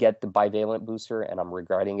did get the bivalent booster, and I'm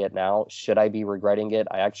regretting it now. Should I be regretting it?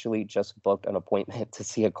 I actually just booked an appointment to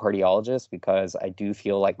see a cardiologist because I do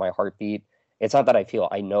feel like my heartbeat It's not that I feel,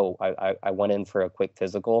 I know. I went in for a quick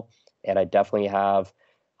physical, and I definitely have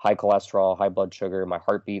high cholesterol, high blood sugar. My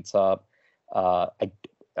heart beats up.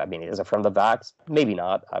 I mean, is it from the vax? Maybe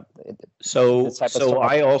not. So, This type of so stuff,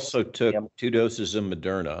 I also yeah, took 2 doses of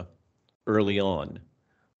Moderna early on,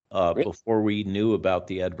 really? before we knew about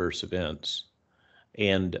the adverse events.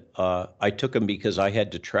 And I took them because I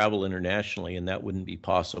had to travel internationally, and that wouldn't be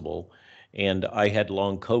possible. And I had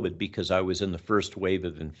long COVID because I was in the first wave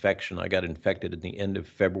of infection. I got infected at the end of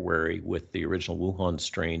February with the original Wuhan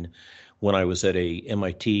strain when I was at a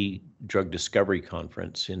MIT drug discovery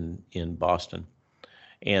conference in Boston,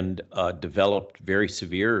 and developed very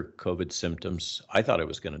severe COVID symptoms. I thought I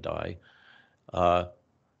was going to die. Uh,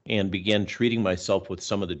 and began treating myself with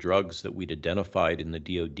some of the drugs that we'd identified in the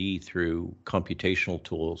DoD through computational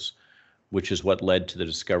tools, which is what led to the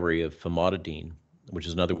discovery of famotidine, which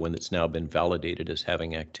is another one that's now been validated as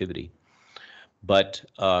having activity. But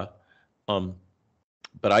um,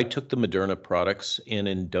 but I took the Moderna products, and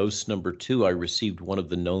in dose number 2, I received one of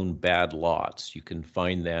the known bad lots. You can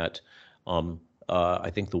find that. I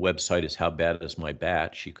think the website is How Bad Is My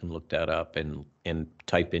Batch? You can look that up and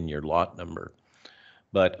type in your lot number.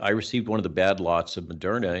 But I received one of the bad lots of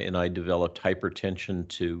Moderna, and I developed hypertension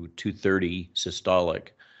to 230 systolic,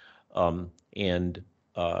 and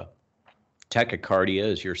tachycardia,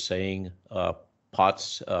 as you're saying,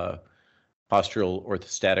 POTS, postural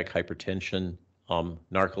orthostatic hypertension,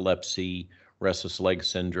 narcolepsy, restless leg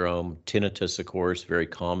syndrome, tinnitus, of course, very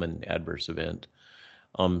common adverse event,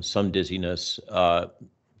 some dizziness,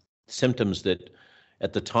 symptoms that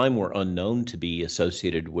at the time were unknown to be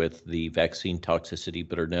associated with the vaccine toxicity,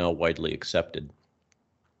 but are now widely accepted.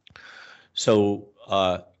 So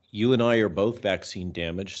you and I are both vaccine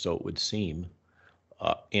damaged, so it would seem.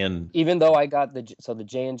 And Even though I got the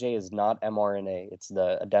J&J is not mRNA, it's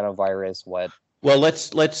the adenovirus. well,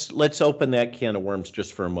 let's open that can of worms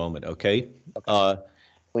just for a moment, okay? Okay,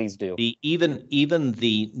 please do. Even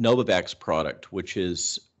the Novavax product, which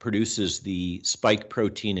produces the spike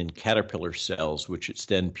protein in caterpillar cells, which it's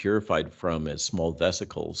then purified from as small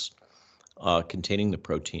vesicles containing the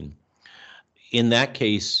protein. In that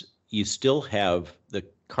case, you still have the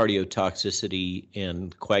cardiotoxicity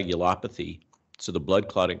and coagulopathy, so the blood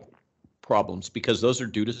clotting problems, because those are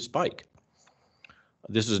due to spike.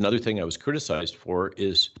 This is another thing I was criticized for,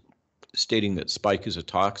 is stating that spike is a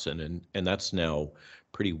toxin, and that's now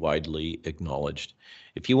pretty widely acknowledged.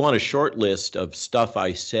 If you want a short list of stuff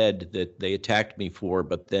I said that they attacked me for,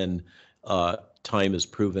 but then time has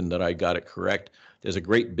proven that I got it correct, there's a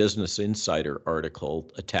great Business Insider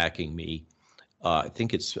article attacking me. I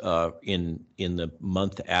think it's in the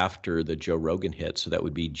month after the Joe Rogan hit, so that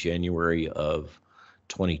would be January of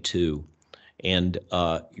 22. And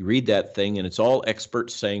you read that thing, and it's all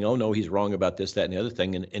experts saying, oh, no, he's wrong about this, that, and the other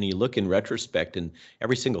thing. And you look in retrospect, and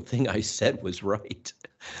every single thing I said was right.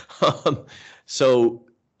 So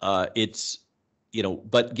it's,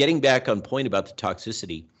 but getting back on point about the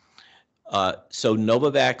toxicity. So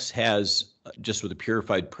Novavax has, just with a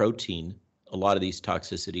purified protein, a lot of these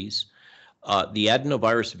toxicities. The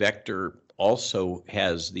adenovirus vector also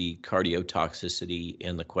has the cardiotoxicity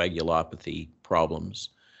and the coagulopathy problems.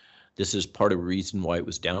 This is part of the reason why it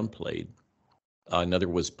was downplayed. Another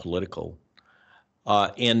was political.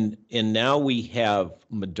 And now we have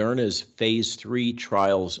Moderna's phase 3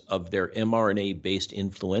 trials of their mRNA-based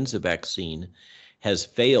influenza vaccine has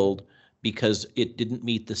failed because it didn't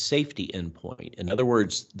meet the safety endpoint. In other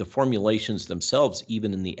words, the formulations themselves,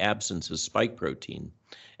 even in the absence of spike protein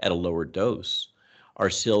at a lower dose, are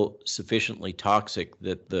still sufficiently toxic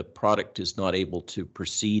that the product is not able to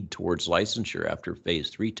proceed towards licensure after phase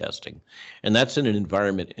 3 testing. And that's in an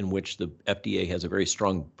environment in which the FDA has a very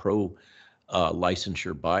strong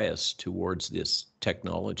licensure bias towards this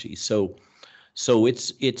technology. So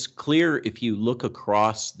it's clear if you look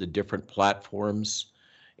across the different platforms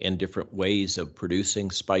and different ways of producing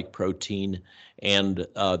spike protein and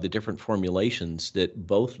the different formulations, that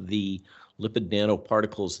both the lipid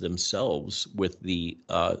nanoparticles themselves with the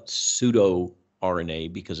pseudo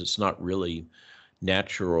RNA, because it's not really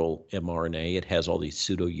natural mRNA, it has all these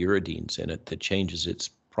pseudouridines in it that changes its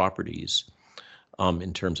properties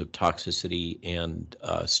in terms of toxicity and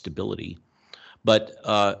stability. But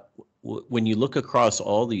when you look across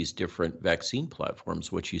all these different vaccine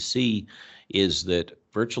platforms, what you see is that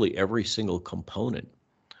virtually every single component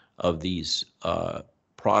of these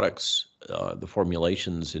products, the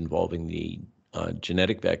formulations involving the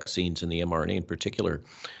genetic vaccines and the mRNA in particular,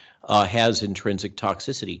 has intrinsic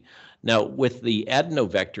toxicity. Now, with the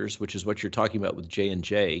adenovectors, which is what you're talking about with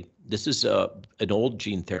J&J, this is an old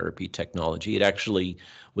gene therapy technology. It actually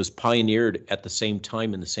was pioneered at the same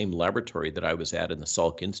time in the same laboratory that I was at in the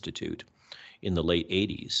Salk Institute in the late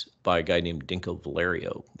 80s by a guy named Dinko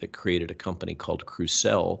Valerio that created a company called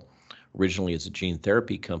Crucell, originally as a gene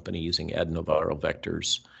therapy company using adenoviral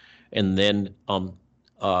vectors. And then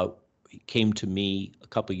he came to me a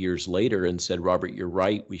couple years later and said, Robert, you're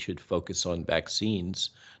right. We should focus on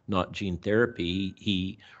vaccines, not gene therapy.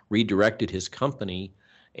 He redirected his company,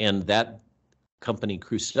 and that company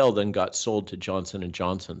Crucell then got sold to Johnson &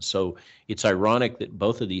 Johnson. So it's ironic that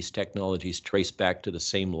both of these technologies trace back to the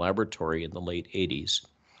same laboratory in the late 80s.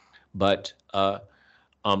 But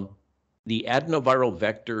the adenoviral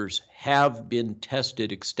vectors have been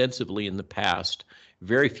tested extensively in the past.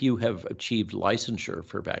 Very few have achieved licensure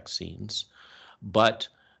for vaccines, but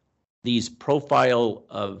this profile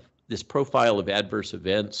of adverse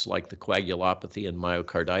events like the coagulopathy and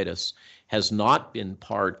myocarditis has not been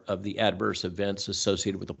part of the adverse events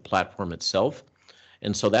associated with the platform itself.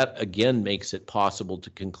 And so that again makes it possible to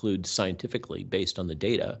conclude scientifically, based on the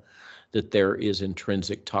data, that there is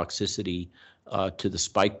intrinsic toxicity to the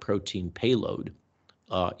spike protein payload,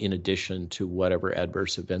 in addition to whatever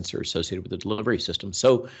adverse events are associated with the delivery system.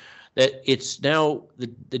 So that it's now,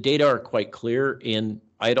 the data are quite clear. And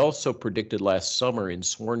I had also predicted last summer in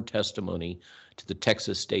sworn testimony to the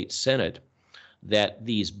Texas State Senate that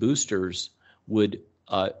these boosters would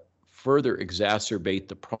further exacerbate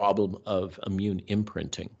the problem of immune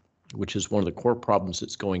imprinting, which is one of the core problems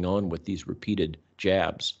that's going on with these repeated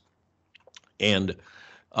jabs. And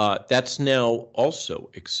that's now also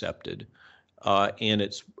accepted, and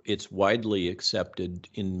it's widely accepted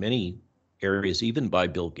in many areas, even by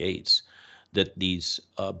Bill Gates, that these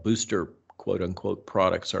booster quote unquote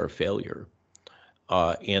products are a failure,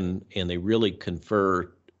 and they really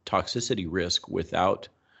confer toxicity risk without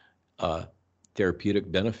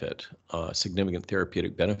therapeutic benefit, significant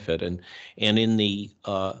therapeutic benefit. And in the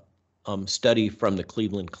study from the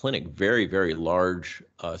Cleveland Clinic, very, very large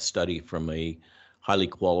study from a highly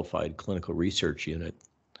qualified clinical research unit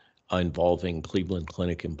involving Cleveland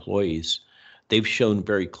Clinic employees, they've shown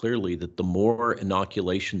very clearly that the more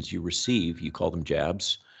inoculations you receive, you call them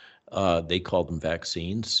jabs, they call them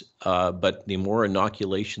vaccines, but the more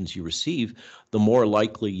inoculations you receive, the more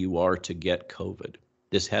likely you are to get COVID.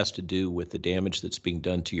 This has to do with the damage that's being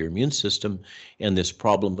done to your immune system and this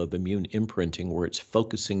problem of immune imprinting, where it's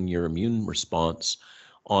focusing your immune response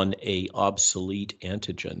on a obsolete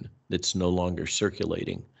antigen that's no longer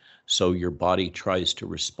circulating. So your body tries to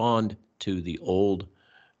respond to the old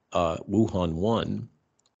Wuhan 1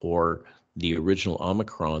 or the original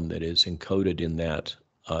Omicron that is encoded in that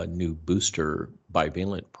new booster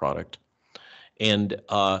bivalent product. And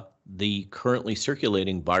the currently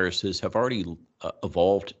circulating viruses have already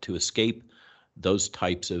evolved to escape those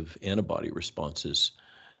types of antibody responses.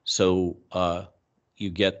 So you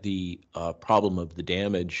get the problem of the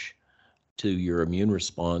damage to your immune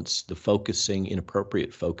response, the focusing,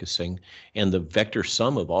 inappropriate focusing, and the vector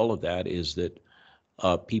sum of all of that is that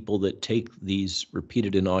people that take these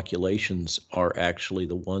repeated inoculations are actually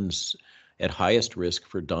the ones at highest risk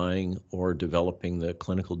for dying or developing the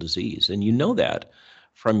clinical disease. And you know that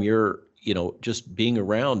from your, just being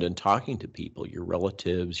around and talking to people, your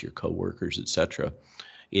relatives, your coworkers, et cetera.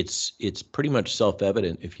 It's pretty much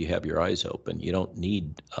self-evident if you have your eyes open. You don't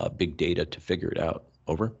need big data to figure it out.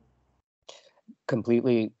 Over.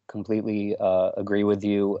 Completely agree with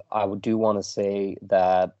you. I do want to say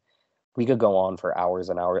that we could go on for hours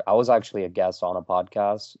and hours. I was actually a guest on a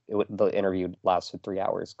podcast. The interview lasted 3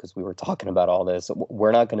 hours because we were talking about all this.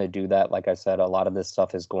 We're not going to do that. Like I said, a lot of this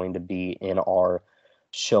stuff is going to be in our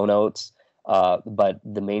show notes. But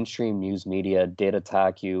the mainstream news media did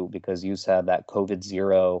attack you because you said that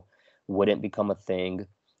COVID-0 wouldn't become a thing.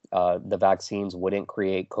 The vaccines wouldn't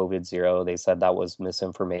create COVID-0. They said that was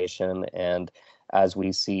misinformation. And as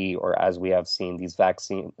we see, or as we have seen, these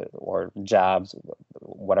vaccine or jabs,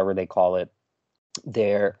 whatever they call it,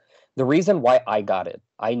 the reason why I got it,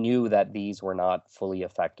 I knew that these were not fully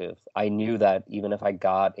effective. I knew that even if I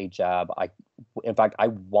got a jab, in fact, I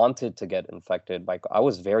wanted to get infected. I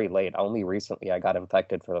was very late. Only recently I got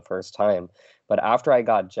infected for the first time. But after I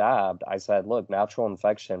got jabbed, I said, look, natural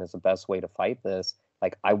infection is the best way to fight this.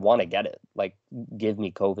 Like, I want to get it. Like, give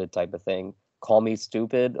me COVID type of thing. Call me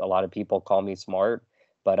stupid. A lot of people call me smart,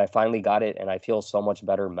 but I finally got it, and I feel so much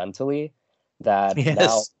better mentally that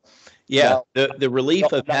yes. Now, the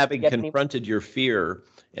relief of having confronted your fear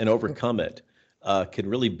and overcome it can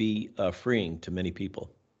really be freeing to many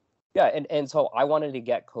people. Yeah, and so I wanted to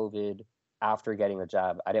get COVID after getting the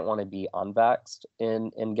jab. I didn't want to be unvaxxed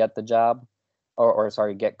and get the jab, or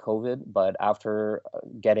sorry, get COVID. But after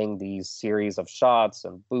getting these series of shots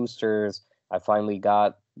and boosters, I finally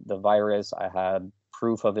got the virus. I had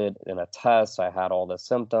proof of it in a test. I had all the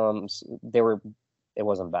symptoms. It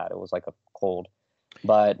wasn't bad. It was like a cold.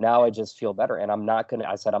 But now I just feel better, and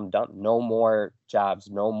I said I'm done. No more jabs,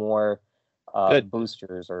 no more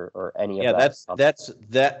boosters or any of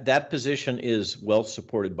that. That position is well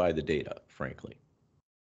supported by the data, frankly.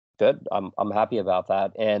 Good. I'm happy about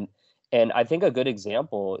that. And I think a good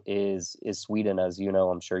example is Sweden. As you know,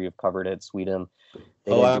 I'm sure you've covered it. Sweden.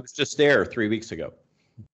 I was just there 3 weeks ago.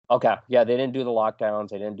 Okay. Yeah, they didn't do the lockdowns.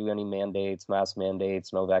 They didn't do any mandates, mask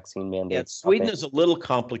mandates, no vaccine mandates. Yeah, Sweden is a little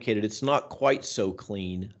complicated. It's not quite so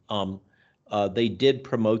clean. They did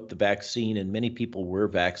promote the vaccine, and many people were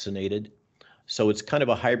vaccinated. So it's kind of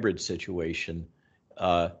a hybrid situation.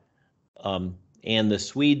 And the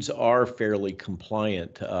Swedes are fairly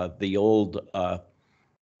compliant. The old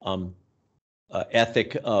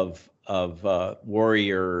ethic of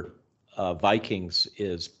warrior Vikings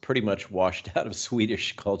is pretty much washed out of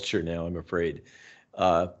Swedish culture now, I'm afraid.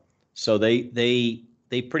 So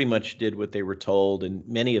they pretty much did what they were told, and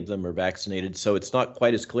many of them are vaccinated. So it's not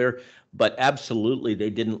quite as clear, but absolutely they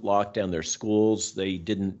didn't lock down their schools. They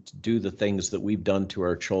didn't do the things that we've done to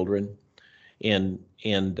our children, and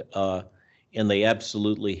they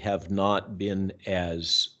absolutely have not been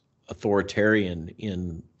as authoritarian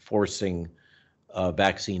in forcing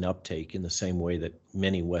vaccine uptake in the same way that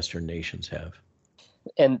many Western nations have.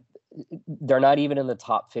 And they're not even in the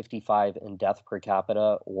top 55 in death per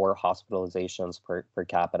capita or hospitalizations per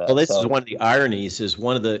capita. Well, this is one of the ironies, is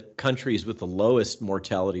one of the countries with the lowest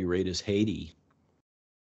mortality rate is Haiti.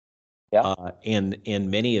 Yeah. And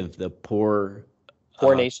many of the poor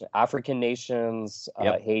African nations,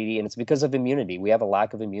 yep. Haiti, and it's because of immunity. We have a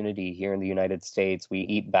lack of immunity here in the United States. We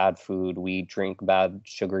eat bad food. We drink bad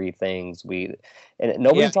sugary things. And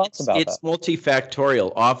nobody talks about that. It's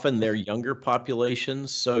multifactorial. Often they're younger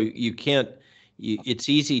populations, so you can't. It's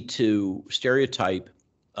easy to stereotype.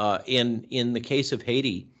 In the case of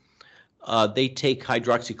Haiti, they take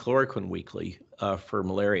hydroxychloroquine weekly for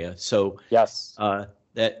malaria. So yes,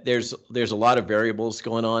 that there's a lot of variables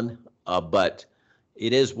going on, but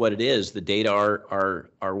it is what it is. The data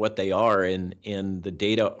are what they are, and the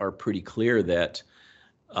data are pretty clear that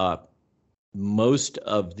most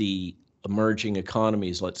of the emerging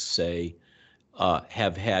economies, let's say,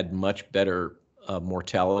 have had much better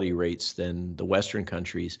mortality rates than the Western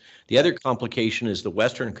countries. The other complication is the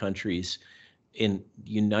Western countries, in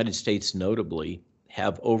the United States notably,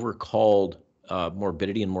 have overcalled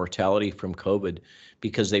morbidity and mortality from COVID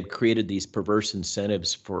because they've created these perverse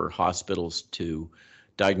incentives for hospitals to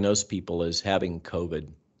diagnose people as having COVID,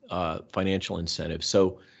 financial incentives.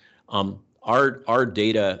 So our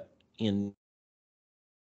data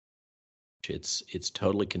it's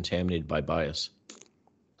totally contaminated by bias.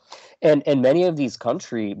 And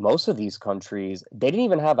most of these countries, they didn't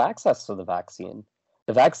even have access to the vaccine.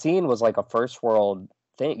 The vaccine was like a first world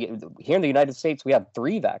thing. Here in the United States, we had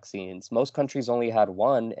 3 vaccines. Most countries only had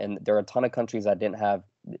 1, and there are a ton of countries that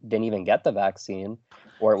didn't even get the vaccine,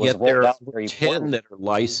 or it was rolled out very poorly. 10 that are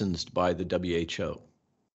licensed by the WHO.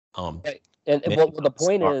 The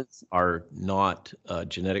point is, are not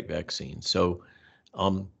genetic vaccines. So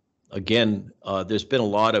again, there's been a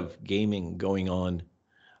lot of gaming going on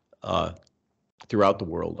throughout the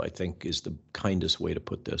world, I think, is the kindest way to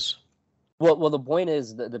put this. Well, the point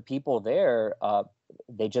is that the people there,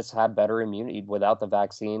 they just had better immunity without the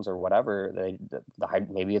vaccines or whatever.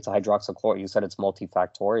 Maybe it's a hydroxychloroquine. You said it's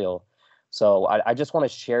multifactorial. So I just want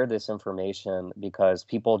to share this information because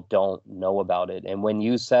people don't know about it. And when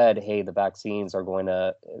you said, hey, the vaccines they're going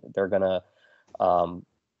to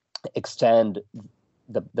extend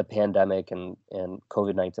the pandemic and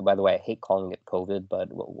COVID-19. By the way, I hate calling it COVID, but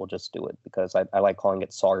we'll just do it because I like calling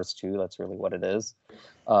it SARS too. That's really what it is.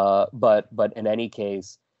 But in any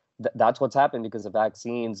case, that's what's happened because the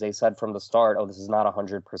vaccines, they said from the start, oh, this is not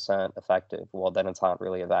 100% effective. Well, then it's not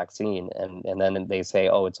really a vaccine. And then they say,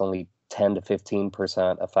 oh, it's only 10 to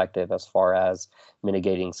 15% effective as far as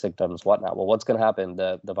mitigating symptoms, whatnot. Well, what's going to happen?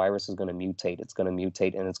 The virus is going to mutate. It's going to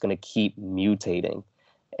mutate, and it's going to keep mutating.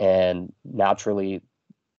 And naturally,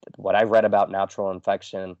 what I've read about natural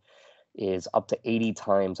infection is up to 80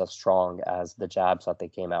 times as strong as the jabs that they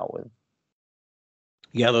came out with.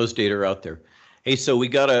 Yeah, those data are out there. Hey, so we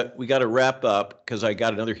gotta wrap up because I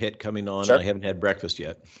got another hit coming on. Sure. And I haven't had breakfast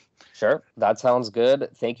yet. Sure, that sounds good.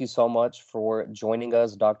 Thank you so much for joining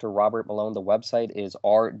us, Dr. Robert Malone. The website is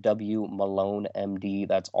RW Malone MD.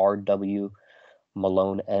 That's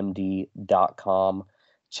RWMaloneMD.com.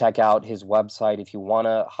 check out his website if you want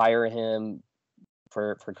to hire him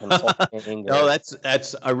for consulting. No, or... I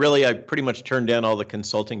pretty much turned down all the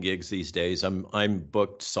consulting gigs these days. I'm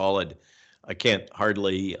booked solid. I can't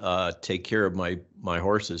hardly take care of my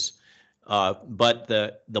horses. But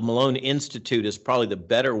the Malone Institute is probably the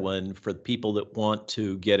better one for people that want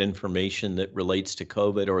to get information that relates to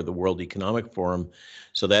COVID or the World Economic Forum.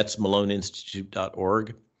 So that's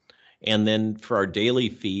maloneinstitute.org. And then for our daily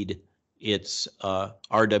feed, it's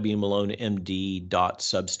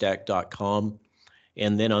rwmalonemd.substack.com.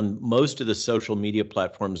 And then on most of the social media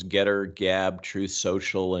platforms, Getter, Gab, Truth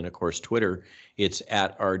Social, and of course Twitter, it's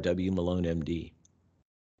at rwmalonemd.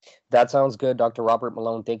 That sounds good, Dr. Robert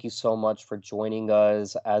Malone. Thank you so much for joining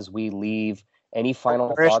us as we leave. Any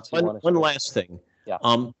final thoughts you want to share? One last thing. Yeah.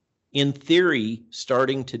 In theory,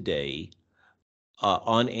 starting today,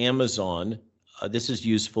 on Amazon, this is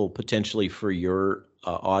useful potentially for your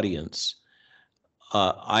audience.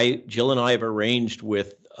 Jill and I have arranged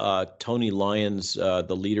with Tony Lyons,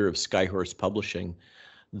 the leader of Skyhorse Publishing,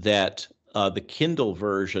 that the Kindle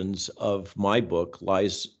versions of my book,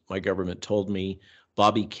 Lies My Government Told Me,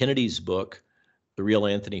 Bobby Kennedy's book, The Real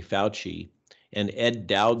Anthony Fauci, and Ed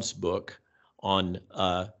Dowd's book on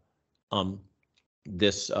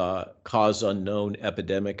this cause unknown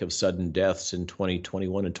epidemic of sudden deaths in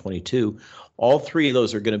 2021 and 22. All three of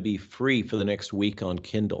those are going to be free for the next week on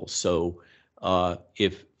Kindle. So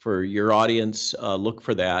if for your audience, look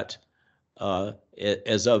for that.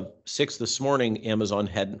 As of 6 this morning, Amazon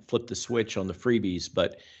hadn't flipped the switch on the freebies,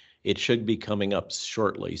 but it should be coming up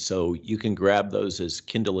shortly. So you can grab those as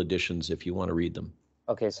Kindle editions if you want to read them.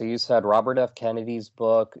 Okay, so you said Robert F. Kennedy's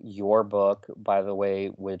book, your book, by the way,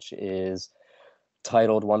 which is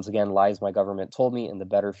titled, once again, Lies My Government Told Me and the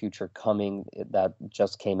Better Future Coming. That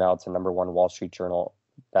just came out. It's a #1 Wall Street Journal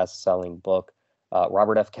best-selling book.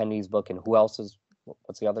 Robert F. Kennedy's book, and who else is,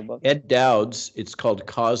 what's the other book? Ed Dowd's, it's called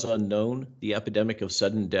Cause Unknown, The Epidemic of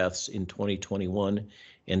Sudden Deaths in 2021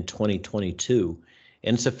 and 2022.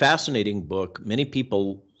 And it's a fascinating book. Many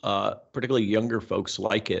people, particularly younger folks,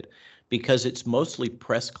 like it because it's mostly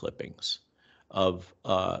press clippings of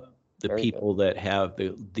the Very people that have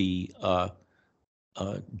the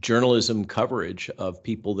journalism coverage of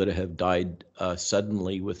people that have died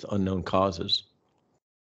suddenly with unknown causes.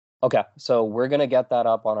 Okay, so we're gonna get that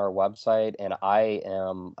up on our website, and I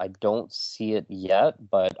don't see it yet,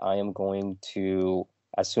 but I am going to,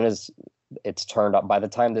 as soon as it's turned up, by the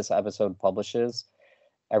time this episode publishes,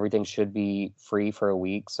 everything should be free for a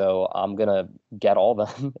week. So I'm gonna get all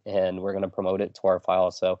of them and we're gonna promote it to our file.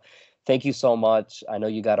 So thank you so much. I know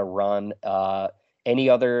you gotta run. Any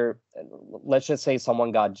other, let's just say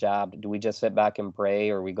someone got jabbed. Do we just sit back and pray,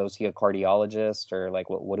 or we go see a cardiologist, or like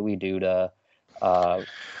what do we do to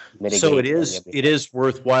mitigate? So it is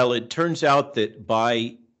worthwhile. It turns out that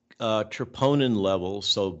by troponin levels,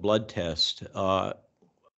 so blood test,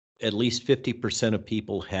 at least 50% of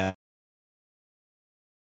people have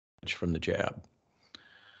from the jab.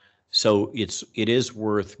 So it is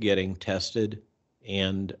worth getting tested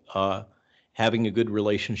and having a good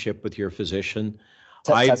relationship with your physician.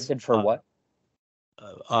 Tested for what?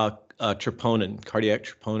 Troponin, cardiac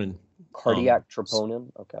troponin. Cardiac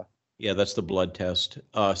troponin. Okay. Yeah, that's the blood test.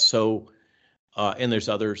 And there's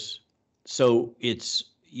others. So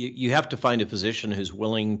you have to find a physician who's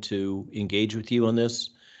willing to engage with you on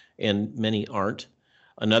this, and many aren't.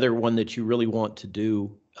 Another one that you really want to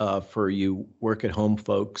do for you work-at-home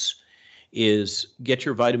folks is get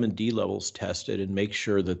your vitamin D levels tested and make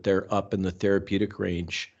sure that they're up in the therapeutic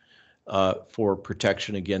range for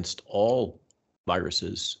protection against all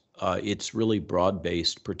viruses. It's really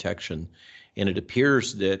broad-based protection, and it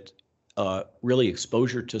appears that really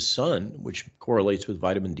exposure to sun, which correlates with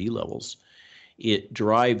vitamin D levels, it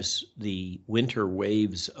drives the winter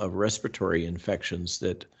waves of respiratory infections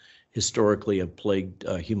that historically have plagued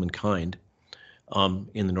humankind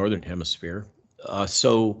in the Northern Hemisphere.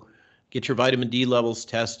 So get your vitamin D levels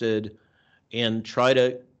tested and try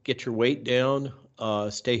to get your weight down,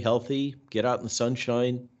 stay healthy, get out in the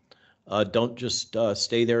sunshine. Don't just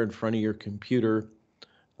stay there in front of your computer.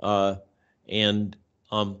 And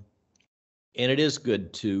it is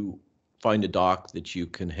good to find a doc that you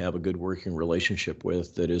can have a good working relationship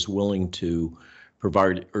with that is willing to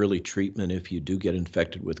provide early treatment if you do get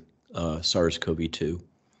infected with SARS-CoV-2.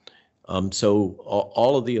 So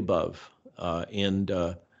all of the above,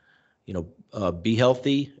 be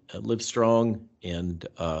healthy, live strong, and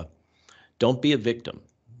don't be a victim.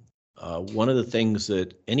 One of the things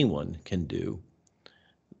that anyone can do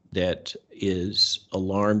that is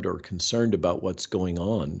alarmed or concerned about what's going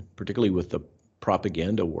on, particularly with the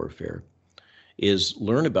propaganda warfare, is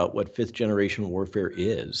learn about what fifth generation warfare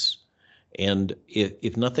is. And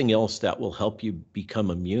if nothing else, that will help you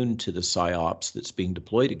become immune to the psyops that's being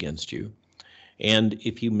deployed against you. And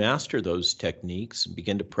if you master those techniques and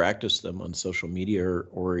begin to practice them on social media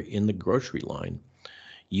or in the grocery line,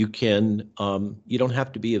 you don't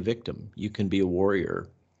have to be a victim. You can be a warrior.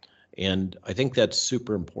 And I think that's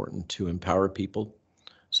super important to empower people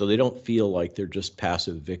so they don't feel like they're just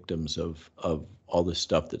passive victims of all this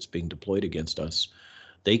stuff that's being deployed against us.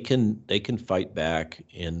 They can fight back,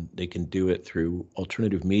 and they can do it through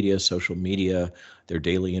alternative media, social media, their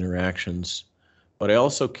daily interactions. But I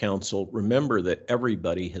also counsel, remember that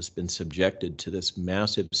everybody has been subjected to this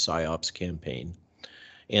massive PSYOPs campaign.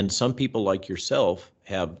 And some people like yourself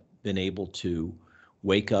have been able to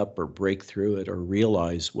wake up or break through it or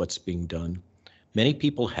realize what's being done. Many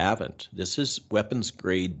people haven't. This is weapons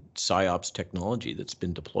grade PSYOPs technology that's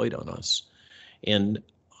been deployed on us. And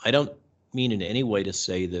I don't mean in any way to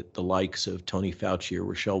say that the likes of Tony Fauci or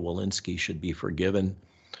Rochelle Walensky should be forgiven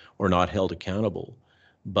or not held accountable.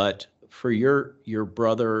 But for your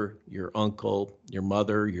brother, your uncle, your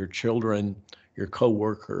mother, your children, your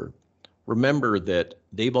coworker, remember that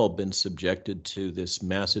they've all been subjected to this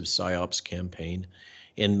massive PSYOPs campaign,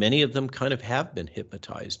 and many of them kind of have been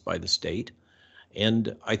hypnotized by the state.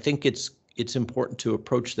 And I think it's important to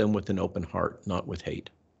approach them with an open heart, not with hate.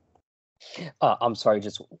 I'm sorry,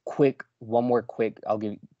 just one more quick, I'll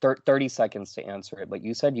give you 30 seconds to answer it, but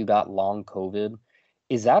you said you got long COVID.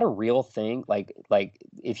 Is that a real thing? Like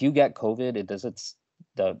if you get COVID,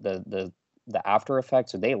 the after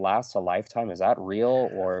effects, do they last a lifetime? Is that real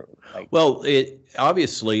or like? Well,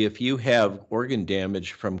 obviously, if you have organ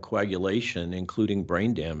damage from coagulation, including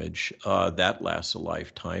brain damage, that lasts a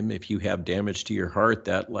lifetime. If you have damage to your heart,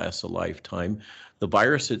 that lasts a lifetime. The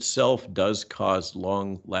virus itself does cause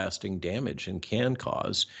long-lasting damage and can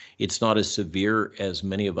cause. It's not as severe as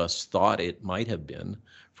many of us thought it might have been.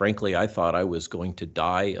 Frankly, I thought I was going to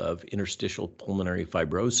die of interstitial pulmonary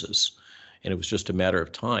fibrosis, and it was just a matter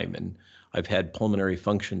of time. And I've had pulmonary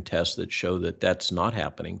function tests that show that that's not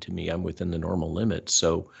happening to me. I'm within the normal limits,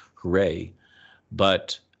 so hooray.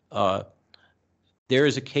 But there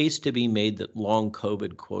is a case to be made that long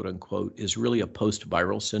COVID, quote unquote, is really a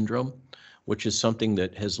post-viral syndrome, which is something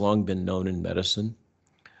that has long been known in medicine.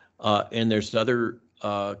 And there's other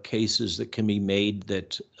cases that can be made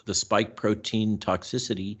that the spike protein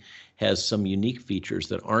toxicity has some unique features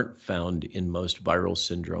that aren't found in most viral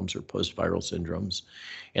syndromes or post-viral syndromes,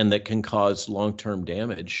 and that can cause long-term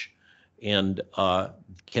damage and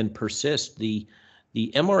can persist. The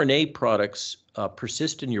mRNA products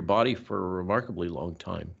persist in your body for a remarkably long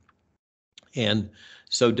time. And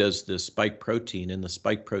so does the spike protein, and the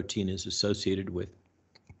spike protein is associated with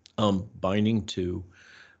binding to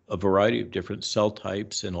a variety of different cell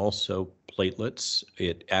types and also platelets.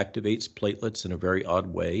 It activates platelets in a very odd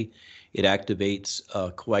way. It activates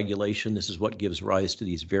coagulation. This is what gives rise to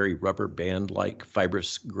these very rubber band-like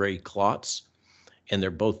fibrous gray clots. And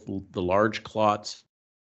they're both the large clots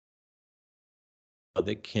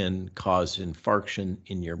that can cause infarction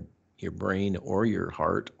in your brain or your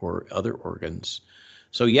heart or other organs.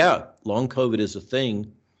 So yeah, long COVID is a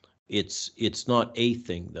thing. It's not a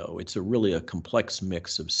thing, though. It's really a complex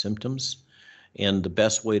mix of symptoms. And the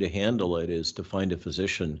best way to handle it is to find a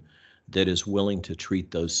physician that is willing to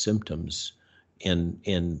treat those symptoms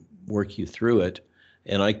and work you through it.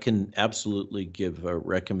 And I can absolutely give a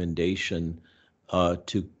recommendation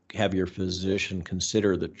to have your physician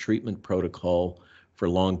consider the treatment protocol for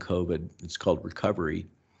long COVID. It's called recovery,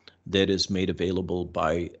 that is made available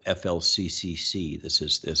by FLCCC. This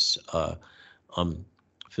is this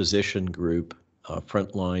physician group,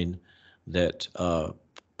 Frontline, that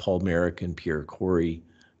Paul Merrick and Pierre Corey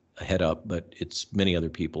head up, but it's many other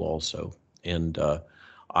people also. And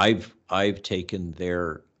I've taken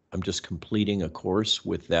I'm just completing a course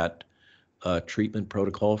with that treatment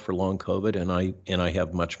protocol for long COVID, and I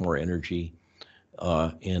have much more energy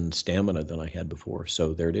and stamina than I had before.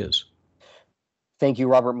 So there it is. Thank you,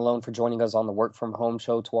 Robert Malone, for joining us on the Work From Home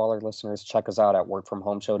Show. To all our listeners, check us out at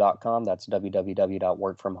workfromhomeshow.com. That's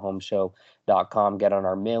www.workfromhomeshow.com. Get on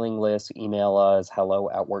our mailing list, email us,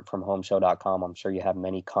 hello@workfromhomeshow.com. I'm sure you have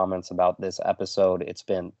many comments about this episode. It's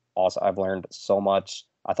been awesome. I've learned so much.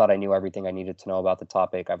 I thought I knew everything I needed to know about the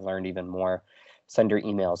topic. I've learned even more. Send your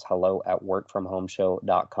emails,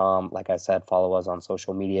 hello@workfromhomeshow.com. Like I said, follow us on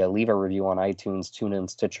social media. Leave a review on iTunes, TuneIn,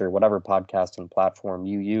 Stitcher, whatever podcasting platform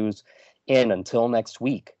you use. And until next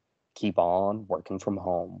week, keep on working from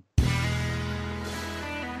home.